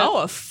just like, it.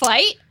 oh, a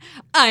fight?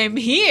 I'm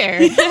here.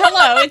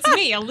 Hello, it's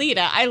me,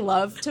 Alita. I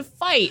love to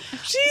fight.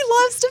 She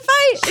loves to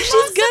fight.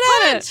 She's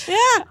good at it.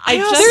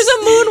 Yeah. There's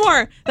a moon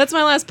war. That's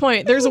my last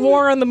point. There's a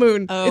war on the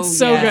moon. It's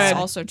so good. That's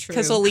also true.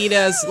 Because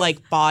Alita's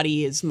like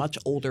body is much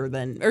older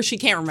than, or she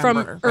can't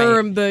remember.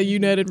 From the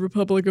United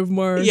Republic of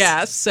Mars.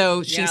 Yeah,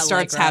 so she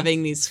starts like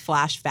having these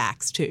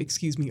flashbacks to,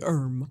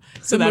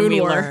 so then Moon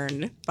we War.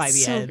 learn by the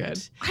So end.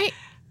 good.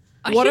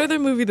 What other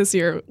movie this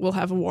year will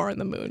have a war on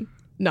the moon?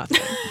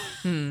 Nothing.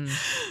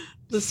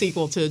 The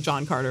sequel to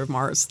John Carter of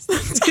Mars.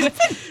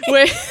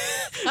 Wait.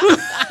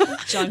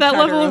 John That Carter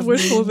level of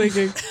wishful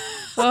thinking.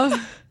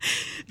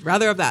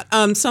 Rather of that.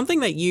 Something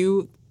that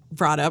you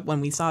brought up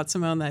when we saw it,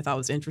 Simone, that I thought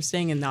was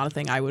interesting and not a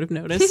thing I would have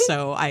noticed.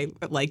 So I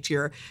liked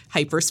your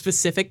hyper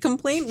specific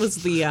complaint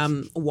was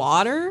the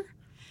water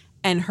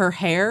and her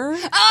hair.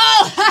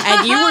 Oh!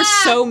 And you were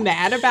so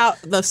mad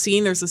about the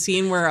scene. There's a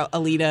scene where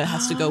Alita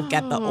has to go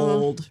get the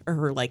old or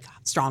her like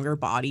stronger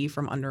body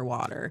from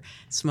underwater.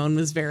 Simone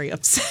was very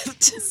upset.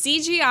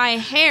 CGI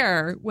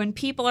hair, when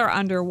people are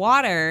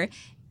underwater,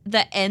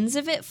 the ends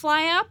of it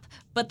fly up,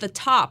 but the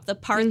top, the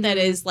part that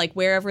is like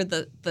wherever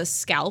the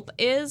scalp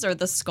is or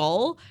the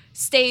skull,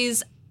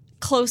 stays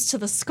close to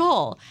the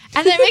skull.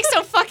 And that makes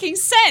no fucking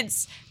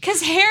sense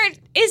because hair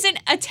isn't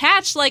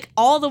attached like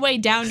all the way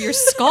down your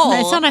skull.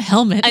 It's on a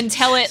helmet.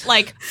 Until it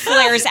like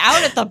flares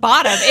out at the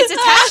bottom. It's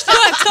attached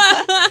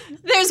to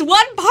there's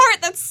one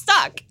part that's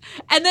stuck.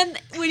 And then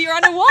when you're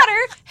underwater,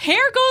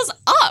 hair goes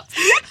up.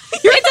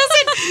 It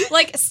doesn't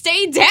like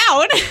stay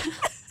down.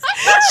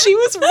 She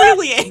was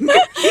really angry.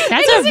 That's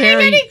It doesn't make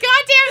any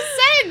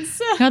goddamn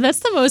sense. No, that's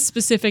the most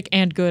specific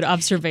and good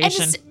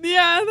observation.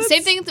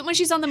 Same thing when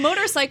she's on the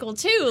motorcycle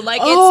too. Like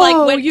it's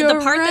like when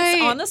the part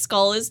that's on the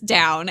skull is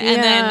down,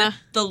 and then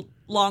the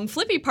long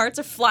flippy parts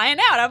are flying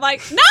out. I'm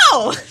like,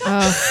 no,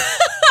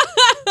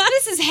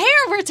 this is hair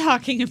we're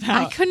talking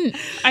about.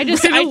 I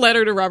just Write a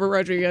letter to Robert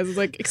Rodriguez. It's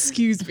like,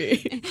 excuse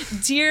me,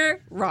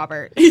 dear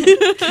Robert.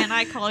 Can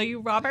I call you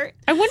Robert?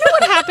 I wonder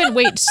what happened.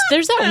 Wait,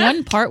 there's that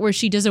one part where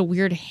she does a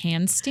weird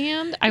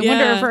handstand. I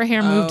wonder if her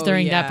hair moved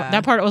during that part.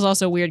 That part was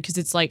also weird because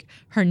it's like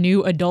her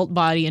new adult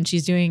body and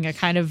she's doing a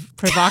kind of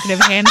provocative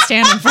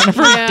handstand in front of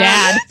her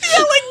dad. Yeah,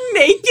 like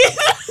naked.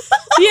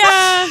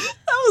 Yeah.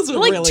 That was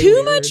like really too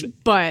weird. much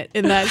butt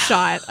in that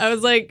shot. I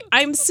was like,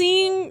 I'm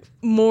seeing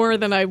more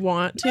than I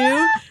want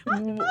to,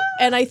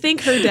 and I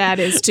think her dad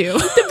is too.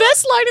 The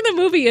best line in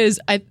the movie is,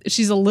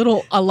 she's a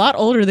lot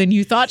older than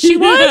you thought she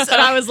was,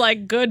 and I was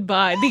like,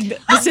 goodbye. The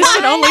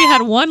assistant only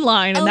had one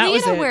line, and that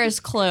was Alita it. wears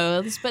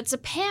clothes, but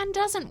Zapan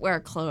doesn't wear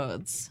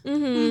clothes.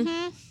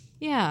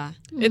 Yeah,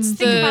 It's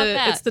Think about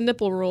that. it's the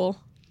nipple rule.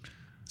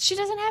 She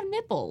doesn't have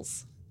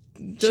nipples.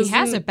 She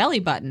has a belly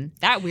button.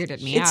 That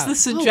weirded me It's out. the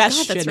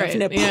suggestion that's right. of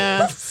nipples.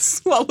 Yeah.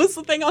 What was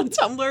the thing on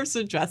Tumblr?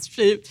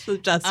 Suggestive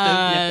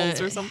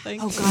nipples or something.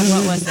 Oh God,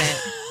 what was it?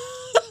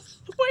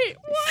 Wait,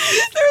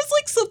 what? There's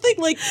like something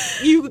like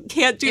you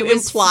can't do It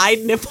was implied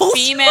nipples.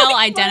 Female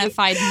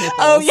identified nipples.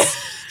 Oh yeah.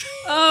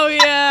 Oh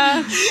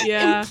yeah,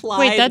 yeah. Implied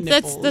Wait, that's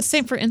nipples. the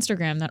same for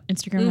Instagram. That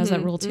Instagram has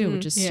that rule too,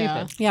 which is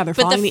Yeah. stupid. Yeah, they're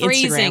But following the the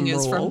phrasing Instagram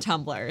is rule.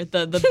 from Tumblr.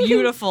 The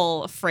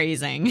beautiful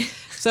phrasing.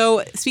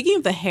 So speaking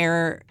of the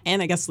hair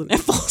and I guess the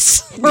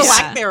nipples, or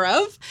lack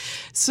thereof.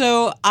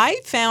 So I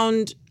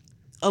found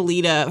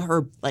Alita,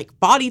 her like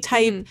body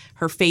type,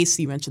 her face,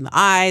 you mentioned the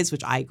eyes,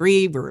 which I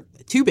agree were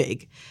too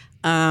big,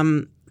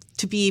 to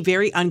be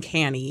very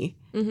uncanny.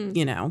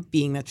 You know,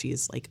 being that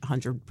she's like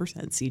 100%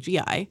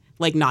 CGI,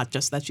 like not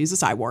just that she's a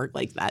cyborg,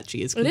 like that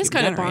she is. It is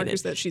kind of computer-generated.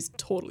 bonkers that she's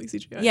totally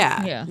CGI.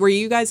 Yeah. Were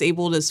you guys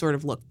able to sort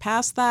of look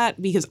past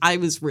that? Because I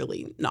was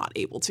really not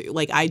able to.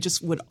 Like, I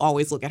just would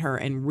always look at her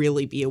and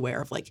really be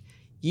aware of, like,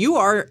 you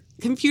are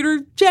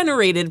computer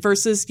generated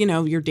versus, you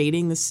know, you're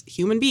dating this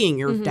human being.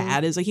 Your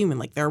dad is a human.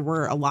 Like, there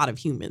were a lot of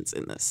humans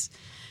in this.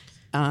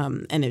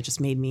 And it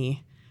just made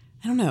me,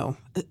 I don't know,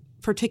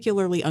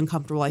 particularly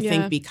uncomfortable, I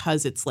think,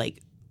 because it's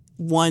like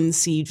one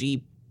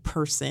CG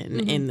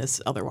person in this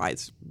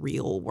otherwise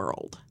real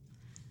world.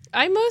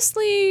 I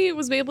mostly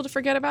was able to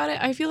forget about it.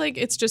 I feel like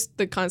it's just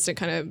the constant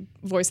kind of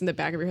voice in the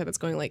back of your head that's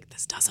going like,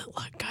 this doesn't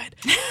look good.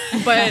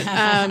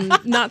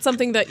 But not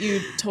something that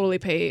you totally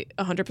pay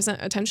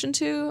 100% attention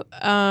to.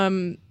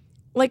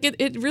 Like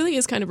it really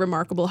is kind of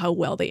remarkable how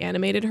well they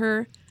animated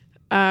her.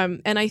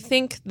 And I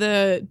think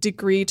the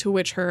degree to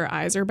which her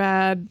eyes are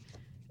bad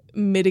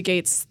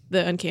mitigates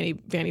the uncanny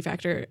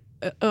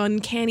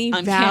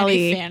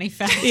valley. Fanny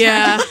factor.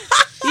 Yeah.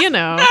 You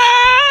know.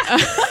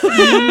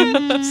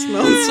 I'm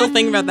still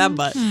thinking about that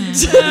butt.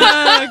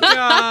 Oh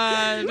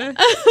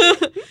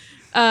God.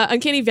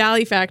 Uncanny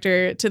Valley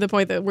factor to the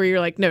point that where you're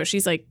like, no,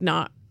 she's like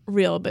not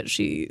real, but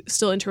she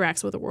still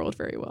interacts with the world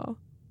very well.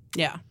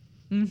 Yeah.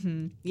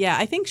 Mm-hmm. Yeah,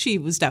 I think she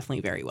was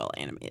definitely very well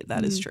animated.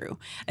 That is true.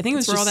 I think it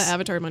was That's where just all the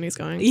Avatar money's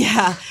going.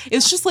 Yeah, it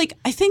was just like,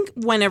 I think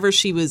whenever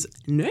she was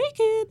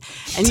naked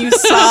and you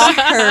saw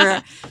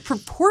her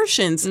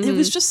proportions, it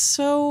was just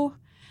so.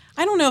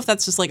 I don't know if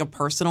that's just like a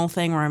personal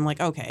thing where I'm like,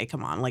 okay,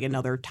 come on, like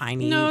another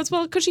tiny, No, it's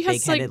well because she has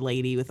big-headed like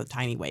lady with a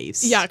tiny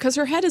waist. yeah, because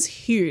her head is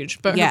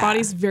huge, but Yeah. her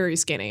body's very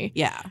skinny.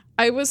 Yeah.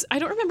 I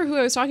don't remember who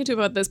I was talking to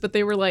about this, but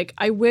they were like,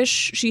 I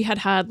wish she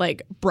had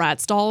like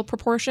Bratz doll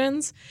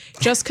proportions,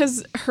 just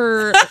because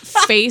her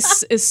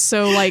face is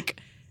so like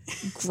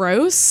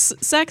gross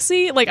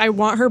sexy. Like I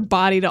want her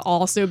body to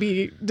also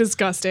be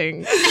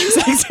disgusting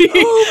sexy.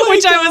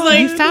 Which I was like,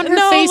 You found her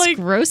no, face like,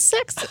 gross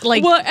sex?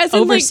 Like well, as in,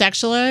 over like-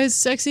 sexualized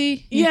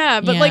sexy? yeah,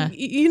 but Yeah. like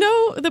you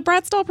know the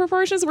Bratz doll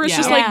proportions where it's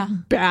just Yeah.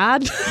 like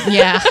bad.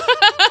 Yeah.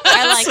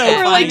 I like So that.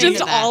 Or funny. like I just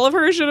get that. all of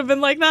her should have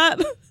been like that.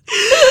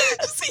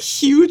 Just a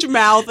huge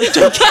mouth, a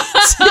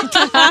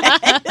gigantic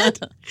head,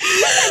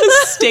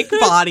 a stick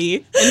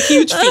body, and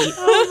huge feet.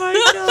 Oh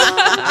my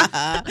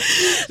god.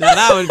 Now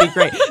that would be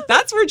great.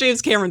 That's where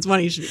James Cameron's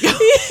money should be going.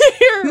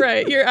 You're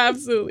right. You're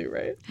absolutely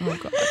right.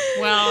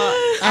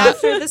 Well,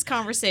 after this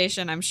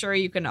conversation, I'm sure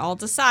you can all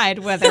decide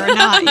whether or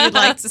not you'd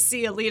like to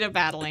see Alita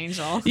Battle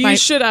Angel. You My-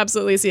 should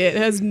absolutely see it.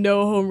 It has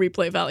no home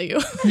replay value.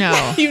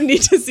 No. You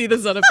need to see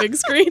this on a big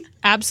screen.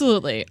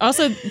 Absolutely.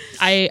 Also,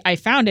 I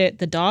found it.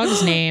 The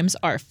dogs' names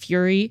are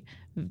Fury,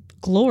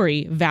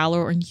 Glory,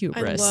 Valor, and I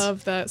Hubris.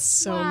 love that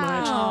so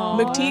Wow.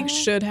 much. McTeague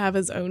should have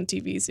his own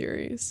TV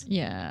series.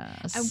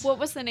 Yes. And what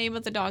was the name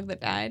of the dog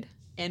that died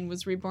and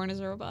was reborn as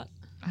a robot?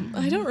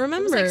 I don't It was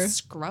remember. like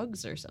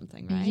Scruggs or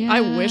something, right? Yeah.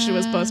 I wish it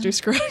was Buster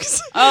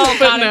Scruggs. Oh, But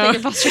God, no. I'm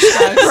thinking Buster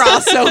Scruggs.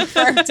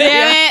 Crossover.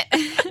 Damn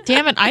it.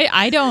 Damn it.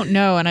 I don't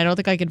know, and I don't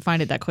think I can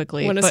find it that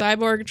quickly. When a but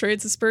cyborg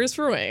trades his spurs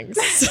for wings.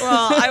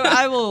 Well,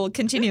 I will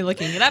continue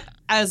looking it up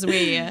as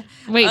we.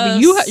 wait,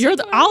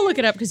 but I'll look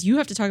it up because you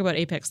have to talk about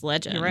Apex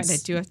Legends. You're right. I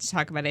do have to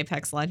talk about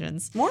Apex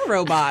Legends. More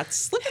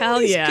robots. Look at all Hell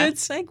these yeah. good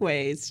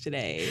segues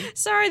today.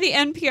 Sorry, the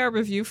NPR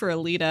review for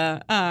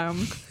Alita.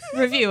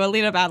 Review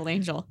Alita Battle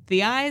Angel.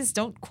 The eyes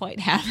don't quite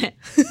have it.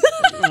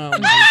 Oh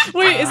my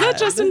Wait, is that God.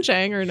 Justin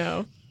Chang or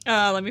no?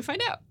 Let me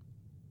find out.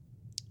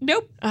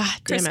 Nope. Ah,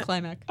 Chris damn it.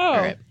 Climack. Oh, All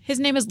right. his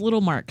name is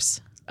Little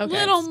Marks. Okay.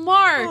 Little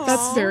Marks.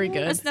 That's very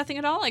good. That's nothing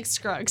at all like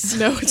Scruggs.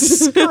 No, it's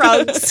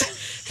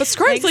Scruggs. But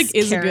Scruggs Thanks, like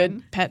is Karen. a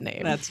good pet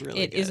name. That's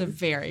really It good. is a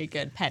very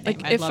good pet name.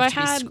 Like, I'd if love I to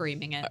had- be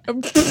screaming it.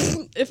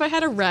 If I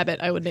had a rabbit,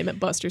 I would name it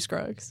Buster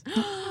Scruggs.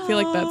 I feel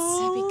like that's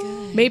That'd be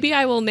good. maybe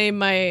I will name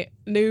my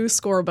new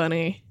score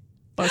bunny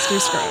Buster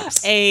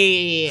Scruggs.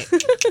 a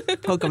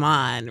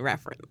Pokemon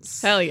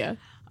reference. Hell yeah.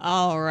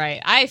 All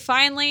right. I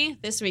finally,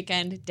 this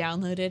weekend,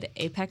 downloaded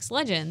Apex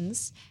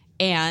Legends,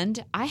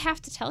 and I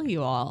have to tell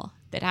you all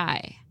that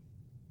I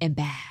am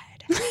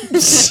bad.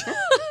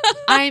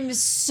 I'm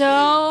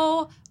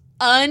so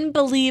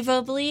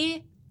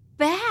unbelievably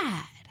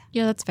bad.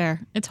 Yeah, that's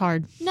fair. It's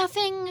hard.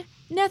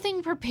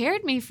 Nothing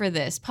prepared me for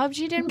this.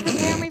 PUBG didn't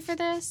prepare me for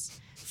this.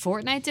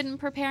 Fortnite didn't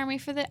prepare me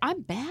for this.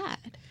 I'm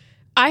bad.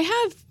 I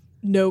have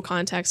no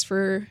context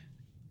for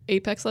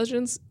Apex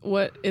Legends.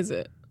 What is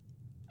it?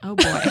 Oh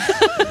boy.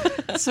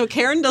 So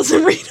Karen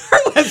doesn't read our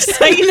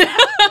website.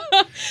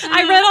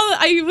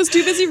 I was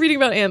too busy reading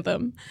about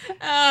Anthem.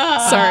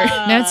 Sorry.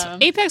 Now,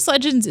 Apex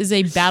Legends is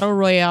a battle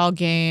royale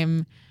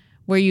game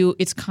where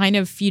it's kind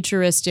of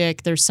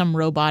futuristic. There's some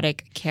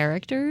robotic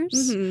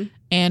characters,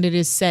 and it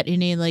is set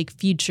in a like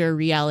future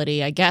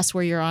reality, I guess,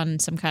 where you're on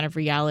some kind of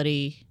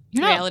reality.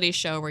 You're not- Reality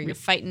show where you're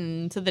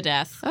fighting to the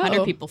death.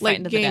 100 people like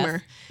fighting to the gamer.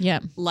 death. yeah.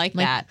 Like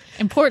Like, that.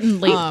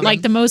 Importantly,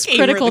 like the most Gamer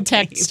critical the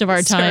text game. of our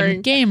time,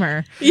 Starring-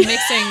 gamer.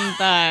 Mixing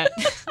the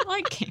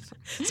like gamer.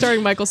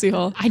 Starring Michael C.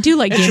 Hall. I do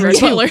like And gamer Gerard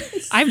too. Butler.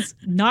 I'm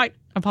not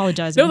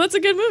apologizing. No, that's a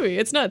good movie.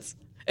 It's nuts.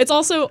 It's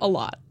also a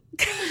lot.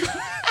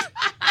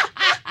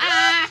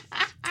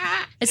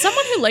 As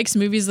someone who likes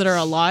movies that are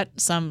a lot,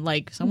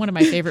 one of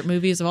my favorite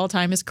movies of all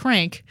time is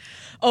Crank,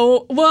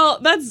 Oh, well,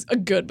 that's a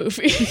good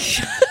movie.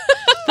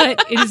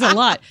 but it is a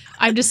lot.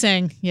 I'm just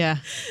saying, yeah.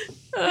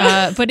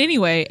 But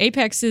anyway,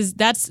 Apex is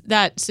that's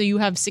that. So you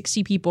have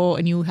 60 people,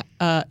 and you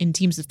in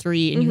teams of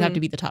 3, and you have to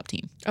be the top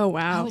team. Oh,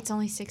 wow. Oh, it's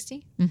only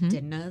 60?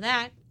 Didn't know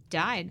that.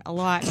 Died a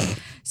lot.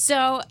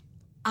 So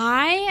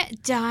I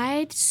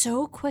died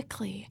so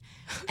quickly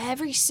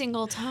every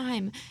single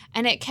time.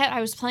 And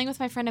I was playing with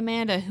my friend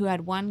Amanda, who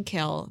had 1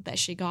 kill that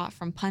she got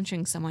from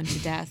punching someone to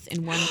death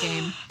in 1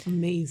 game.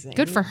 Amazing.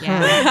 Good for her.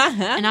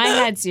 Yeah. And I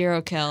had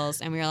 0 kills.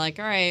 And we were like,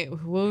 all right,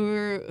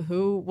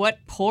 what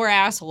poor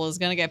asshole is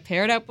going to get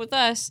paired up with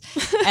us?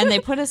 And they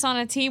put us on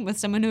a team with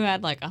someone who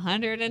had like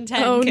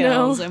 110 Oh, no.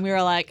 kills. And we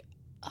were like,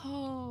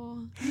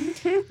 oh,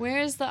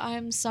 where's the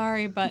I'm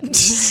sorry button?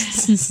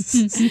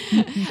 Is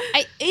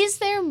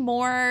there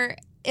more?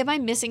 Am I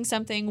missing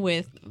something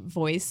with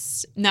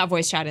not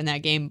voice chat in that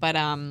game, but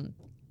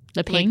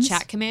The pings?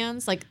 chat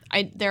commands. Like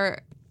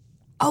they're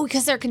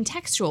because they're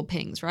contextual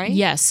pings, right?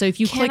 Yes. So if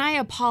you Can click, I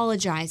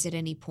apologize at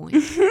any point?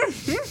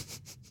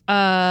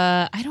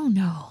 I don't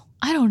know.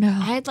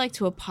 I'd like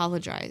to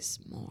apologize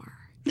more.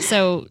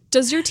 So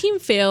Does your team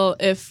fail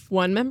if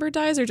one member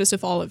dies or just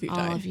if all of you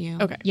die? All of you.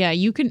 Okay. yeah,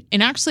 you can,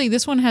 and actually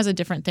this one has a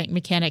different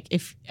mechanic.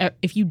 If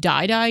you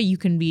die, you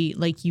can be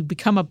like, you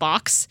become a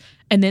box,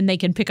 and then they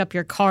can pick up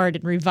your card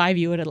and revive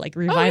you at a like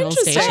revival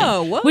interesting. station.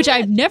 Oh, what? Which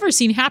I've never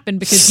seen happen,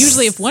 because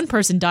usually if one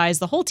person dies,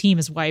 the whole team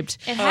is wiped.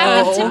 It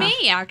happened to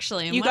me,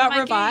 actually. In You one got of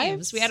my revived?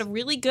 games. We had a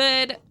really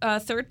good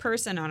third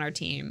person on our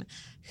team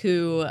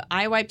who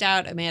I wiped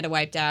out, Amanda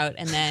wiped out,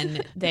 and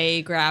then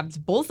they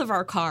grabbed both of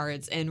our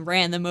cards and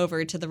ran them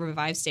over to the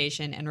revive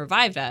station and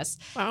revived us.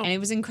 Wow. And it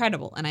was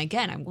incredible. And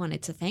again, I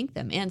wanted to thank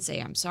them and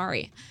say I'm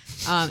sorry.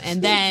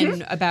 And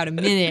then about a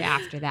minute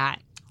after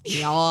that,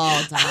 we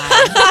all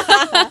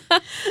died.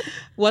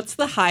 What's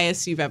the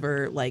highest you've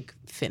ever like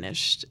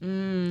finished? I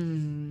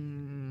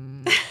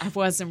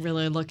wasn't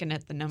really looking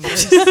at the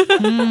numbers.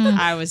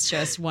 I was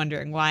just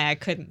wondering why I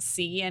couldn't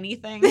see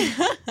anything.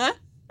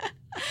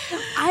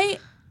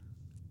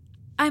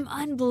 I'm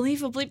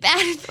unbelievably bad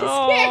at this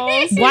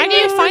game. Why do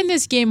you find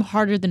this game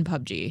harder than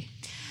PUBG?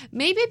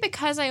 Maybe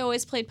because I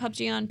always played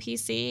PUBG on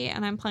PC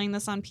and I'm playing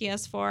this on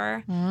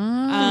PS4.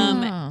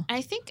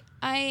 I think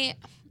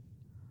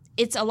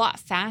it's a lot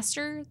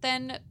faster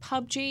than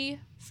PUBG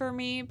for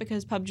me,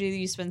 because PUBG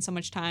you spend so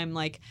much time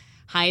like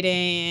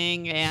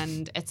hiding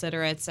and et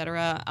cetera, et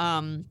cetera.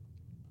 And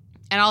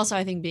also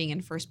I think being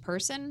in first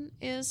person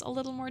is a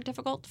little more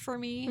difficult for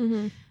me.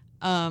 Mm-hmm.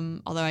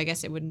 Although I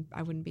guess I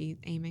wouldn't be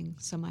aiming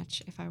so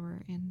much if I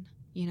were in,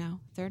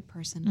 third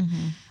person.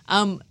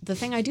 Mm-hmm. The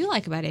thing I do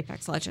like about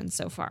Apex Legends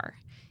so far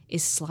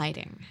is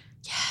sliding.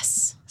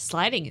 Yes.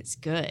 Sliding is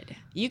good.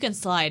 You can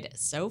slide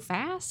so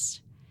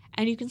fast,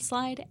 and you can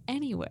slide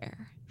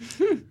anywhere.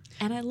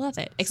 And I love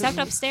it. Except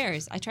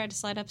upstairs. I tried to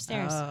slide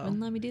upstairs. Wouldn't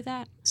let me do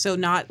that. So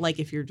not like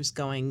if you're just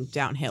going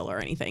downhill or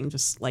anything,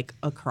 just like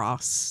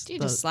across. You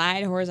just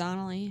slide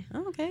horizontally.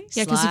 Oh, okay.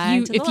 Yeah, because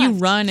Slide to if the you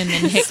left. run and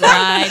then hit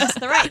Slide to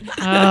the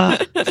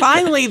right.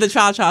 Finally, the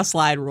cha-cha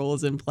slide rule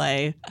is in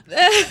play.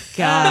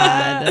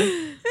 God.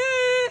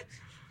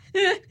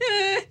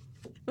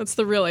 That's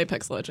the real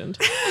Apex Legend.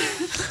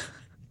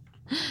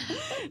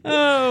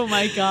 Oh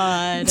my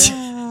god.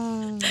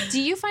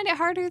 Do you find it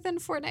harder than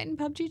Fortnite and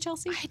PUBG,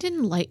 Chelsea? I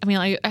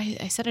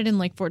said I didn't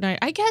like Fortnite.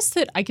 I guess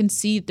that I can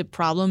see the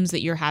problems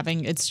that you're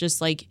having. It's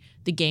just like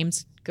the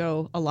games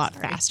go a lot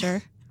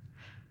faster.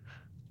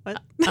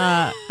 What?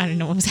 I don't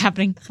know what was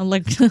happening. I'm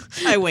like,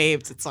 I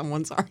waved at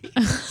someone, sorry.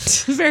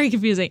 very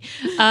confusing.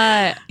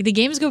 The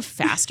games go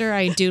faster.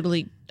 I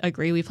totally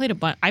agree. We played a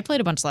bunch. I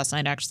played a bunch last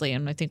night actually,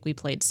 and I think we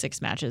played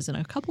 6 matches, and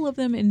a couple of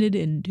them ended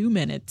in 2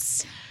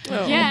 minutes.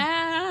 Oh.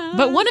 Yeah.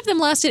 But one of them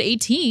lasted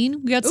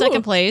 18. We got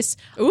second place.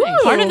 Ooh.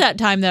 Part of that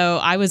time, though,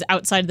 I was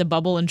outside the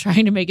bubble and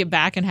trying to make it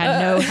back and had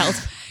no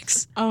health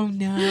packs. Oh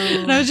no.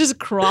 And I was just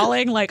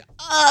crawling like,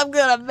 I'm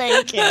going to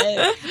make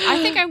it. I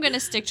think I'm going to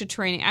stick to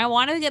training. I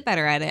want to get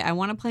better at it. I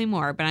want to play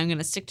more, but I'm going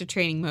to stick to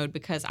training mode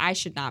because I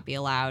should not be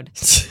allowed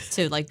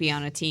to like be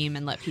on a team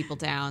and let people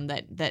down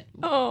that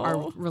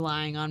are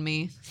relying on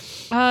me.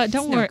 Don't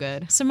no worry.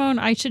 good. Simone,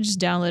 I should just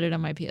download it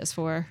on my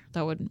PS4.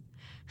 That would,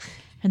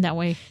 and that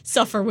way.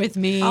 Suffer with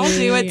me. I'll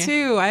do it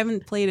too. I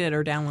haven't played it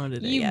or downloaded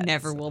it You yet.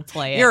 never will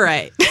play it. You're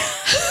right.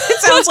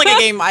 It sounds like a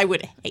game I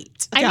would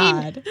hate.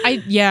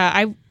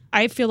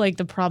 I feel like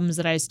the problems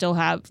that I still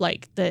have,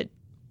 like that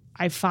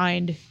I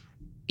find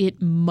it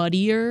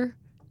muddier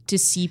to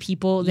see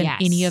people than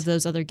any of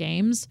those other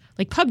games.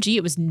 Like PUBG,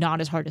 it was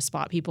not as hard to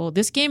spot people.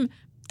 This game,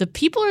 the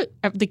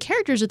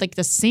characters are like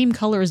the same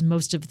color as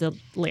most of the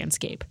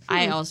landscape.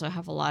 I also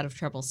have a lot of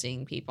trouble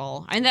seeing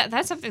people. And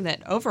that's something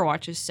that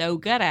Overwatch is so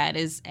good at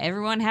is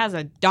everyone has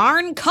a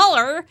darn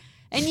color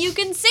and you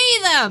can see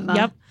them.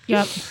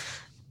 Yep.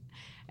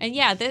 And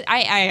yeah,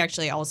 I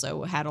actually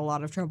also had a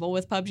lot of trouble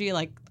with PUBG.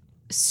 Like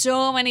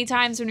so many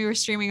times when we were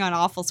streaming on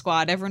Awful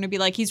Squad, everyone would be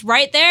like, he's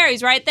right there.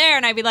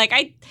 And I'd be like,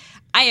 I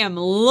am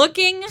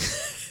looking.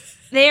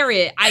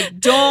 I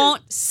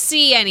don't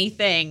see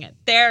anything.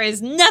 There is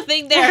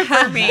nothing there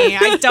for me.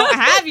 I don't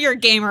have your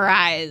gamer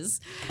eyes.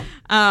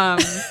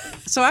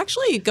 So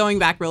actually, going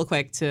back real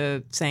quick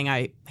to saying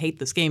I hate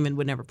this game and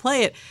would never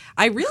play it,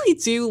 I really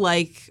do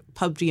like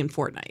PUBG and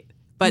Fortnite.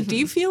 But do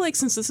you feel like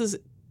since this is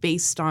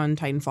based on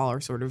Titanfall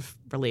or sort of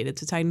related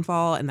to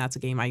Titanfall, and that's a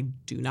game I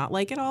do not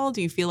like at all,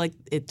 do you feel like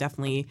it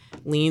definitely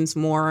leans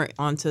more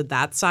onto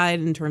that side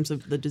in terms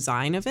of the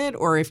design of it?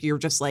 Or if you're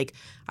just like,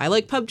 I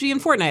like PUBG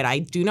and Fortnite, I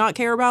do not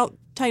care about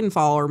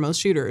Titanfall or most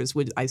shooters,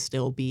 would I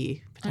still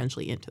be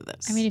potentially into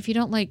this? I mean, if you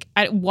don't like,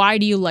 why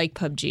do you like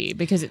PUBG?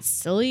 Because it's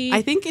silly?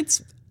 I think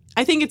it's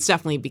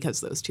definitely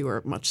because those two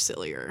are much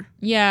sillier.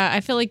 Yeah,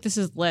 I feel like this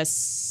is less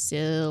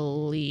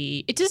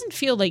silly. It doesn't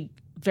feel like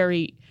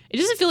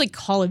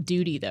Call of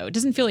Duty, though. It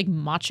doesn't feel like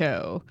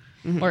macho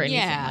or anything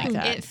like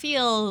that.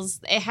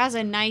 It has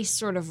a nice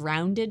sort of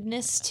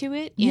roundedness to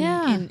it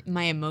in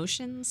my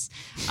emotions,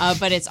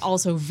 but it's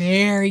also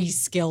very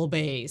skill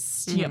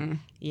based. Yep.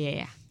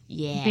 Yeah.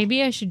 Yeah.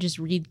 Maybe I should just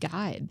read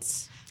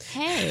guides.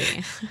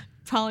 Hey,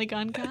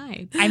 Polygon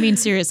guide. I mean,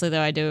 seriously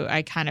though,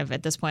 I kind of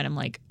at this point I'm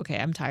like, okay,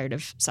 I'm tired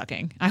of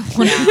sucking. I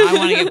want I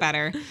want to get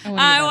better.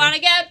 I want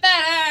to get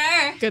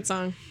better. Good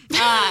song.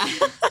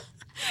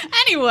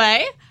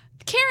 Anyway,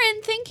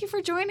 Karen, thank you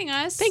for joining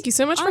us. Thank you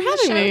so much for on the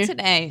having show me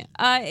today.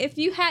 If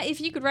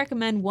you could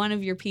recommend one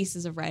of your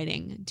pieces of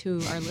writing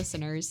to our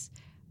listeners,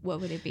 what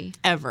would it be?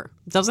 Ever.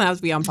 Doesn't have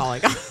to be on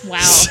Polygon.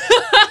 Wow.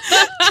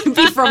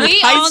 Be from We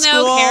high all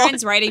know school.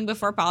 Karen's writing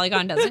before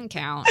Polygon doesn't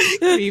count.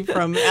 Be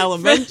from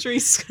elementary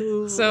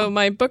school. So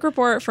my book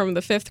report from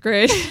the 5th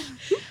grade.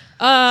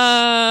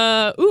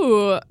 I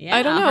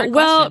don't know. hard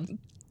Well, question.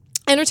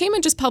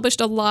 Entertainment just published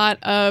a lot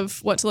of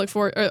what to look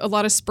for, a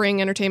lot of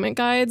spring entertainment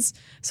guides.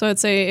 So I'd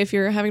say if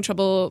you're having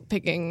trouble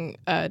picking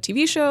a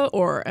TV show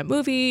or a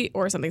movie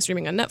or something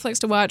streaming on Netflix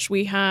to watch,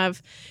 we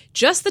have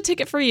just the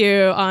ticket for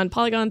you on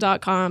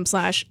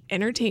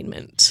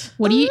polygon.com/entertainment.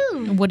 What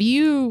do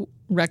you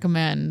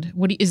recommend?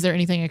 Is there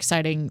anything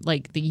exciting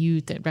like that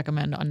you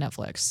recommend on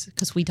Netflix?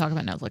 Because we talk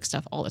about Netflix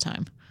stuff all the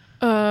time.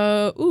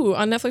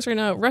 On Netflix right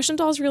now, Russian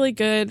Doll's really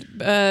good.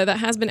 That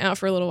has been out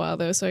for a little while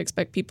though, so I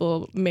expect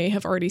people may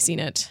have already seen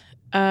it.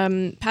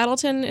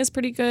 Paddleton is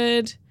pretty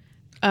good.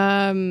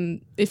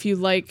 If you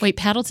like, Wait,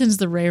 Paddleton's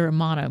the Ray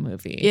Romano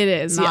movie. it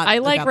is. Yeah, Not I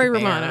like about Ray the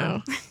bear.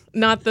 Romano,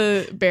 not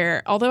the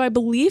bear. Although I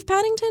believe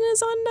Paddington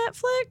is on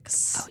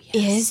Netflix.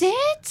 Is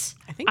it?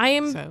 I think I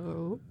am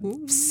so.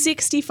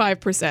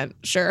 65%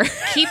 sure.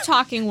 Keep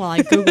talking while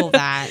I Google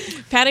that.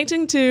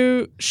 Paddington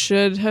 2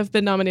 should have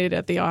been nominated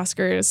at the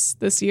Oscars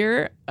this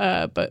year,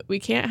 but we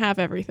can't have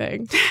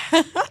everything.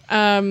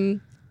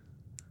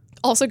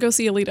 Also, go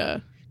see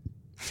Alita.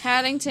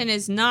 Paddington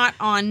is not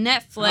on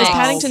Netflix. Is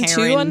Paddington 2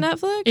 Karen. on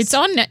Netflix? It's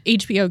on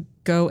HBO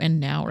Go and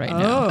Now right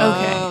now.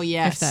 Okay. Oh,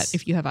 yes.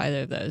 If you have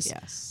either of those.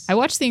 Yes. I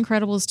watched The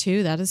Incredibles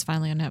 2. That is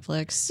finally on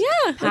Netflix. Yeah,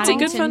 that's a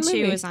Paddington good fun 2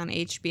 movie. is on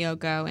HBO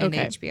Go and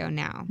Okay. HBO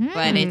Now,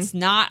 but it's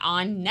not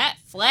on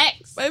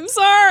Netflix. I'm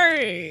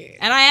sorry.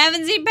 And I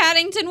haven't seen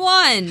Paddington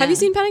 1. Have you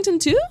seen Paddington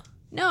 2?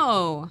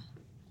 No.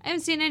 I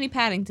haven't seen any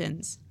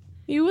Paddingtons.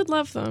 You would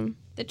love them.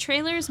 The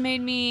trailers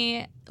made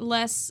me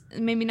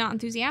not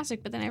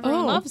enthusiastic, but then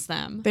everyone Oh. loves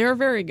them. They are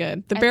very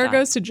good. The I bear thought-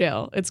 goes to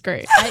jail. It's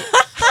great.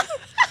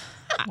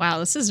 Wow,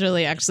 this is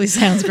really actually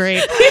sounds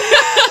great.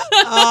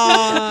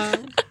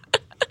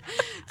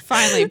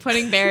 Finally,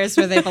 putting bears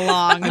where they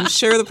belong. I'm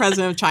sure the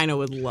president of China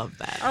would love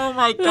that. Oh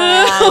my god.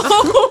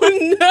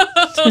 Oh no!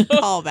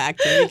 Call back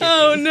to the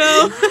Oh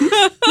no!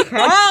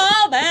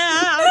 Crawl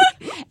back.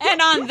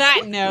 And on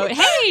that note,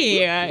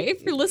 hey,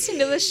 if you're listening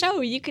to the show,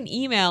 you can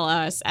email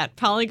us at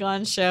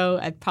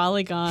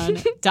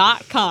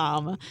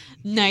polygonshow@polygon.com.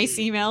 Nice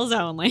emails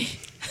only.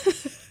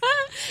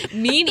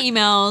 Mean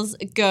emails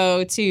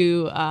go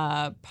to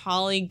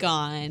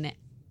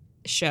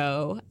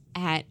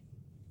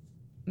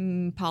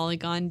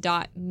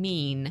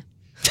polygonshow@polygon.mean.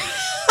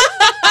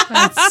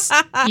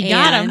 You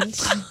got him.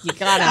 You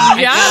got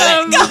him.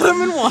 Got him! Got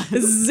him in one.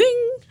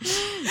 Zing!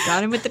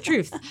 Got him with the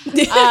truth.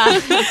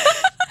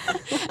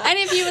 And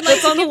if you would like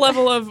It's on the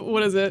level of,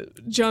 what is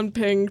it? John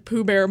Ping,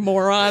 Pooh Bear,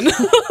 moron.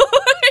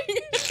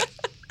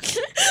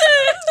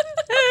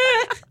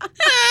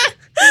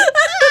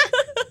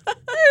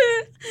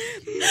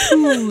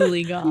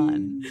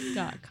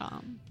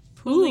 Polygon.com.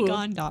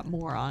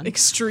 Polygon.moron.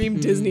 Extreme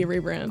Disney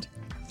rebrand.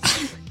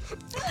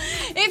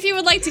 If you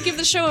would like to give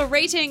the show a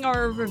rating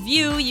or a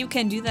review, you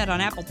can do that on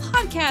Apple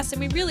Podcasts,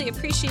 and we really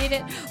appreciate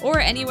it, or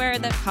anywhere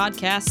that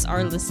podcasts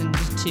are listened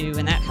to,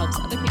 and that helps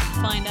other people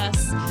find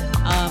us,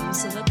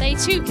 so that they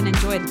too can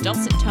enjoy the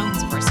dulcet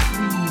tones of our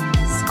screams.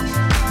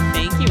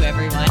 Thank you,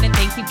 everyone, and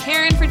thank you,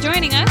 Karen, for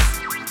joining us.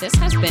 This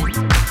has been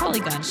The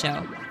Polygon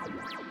Show.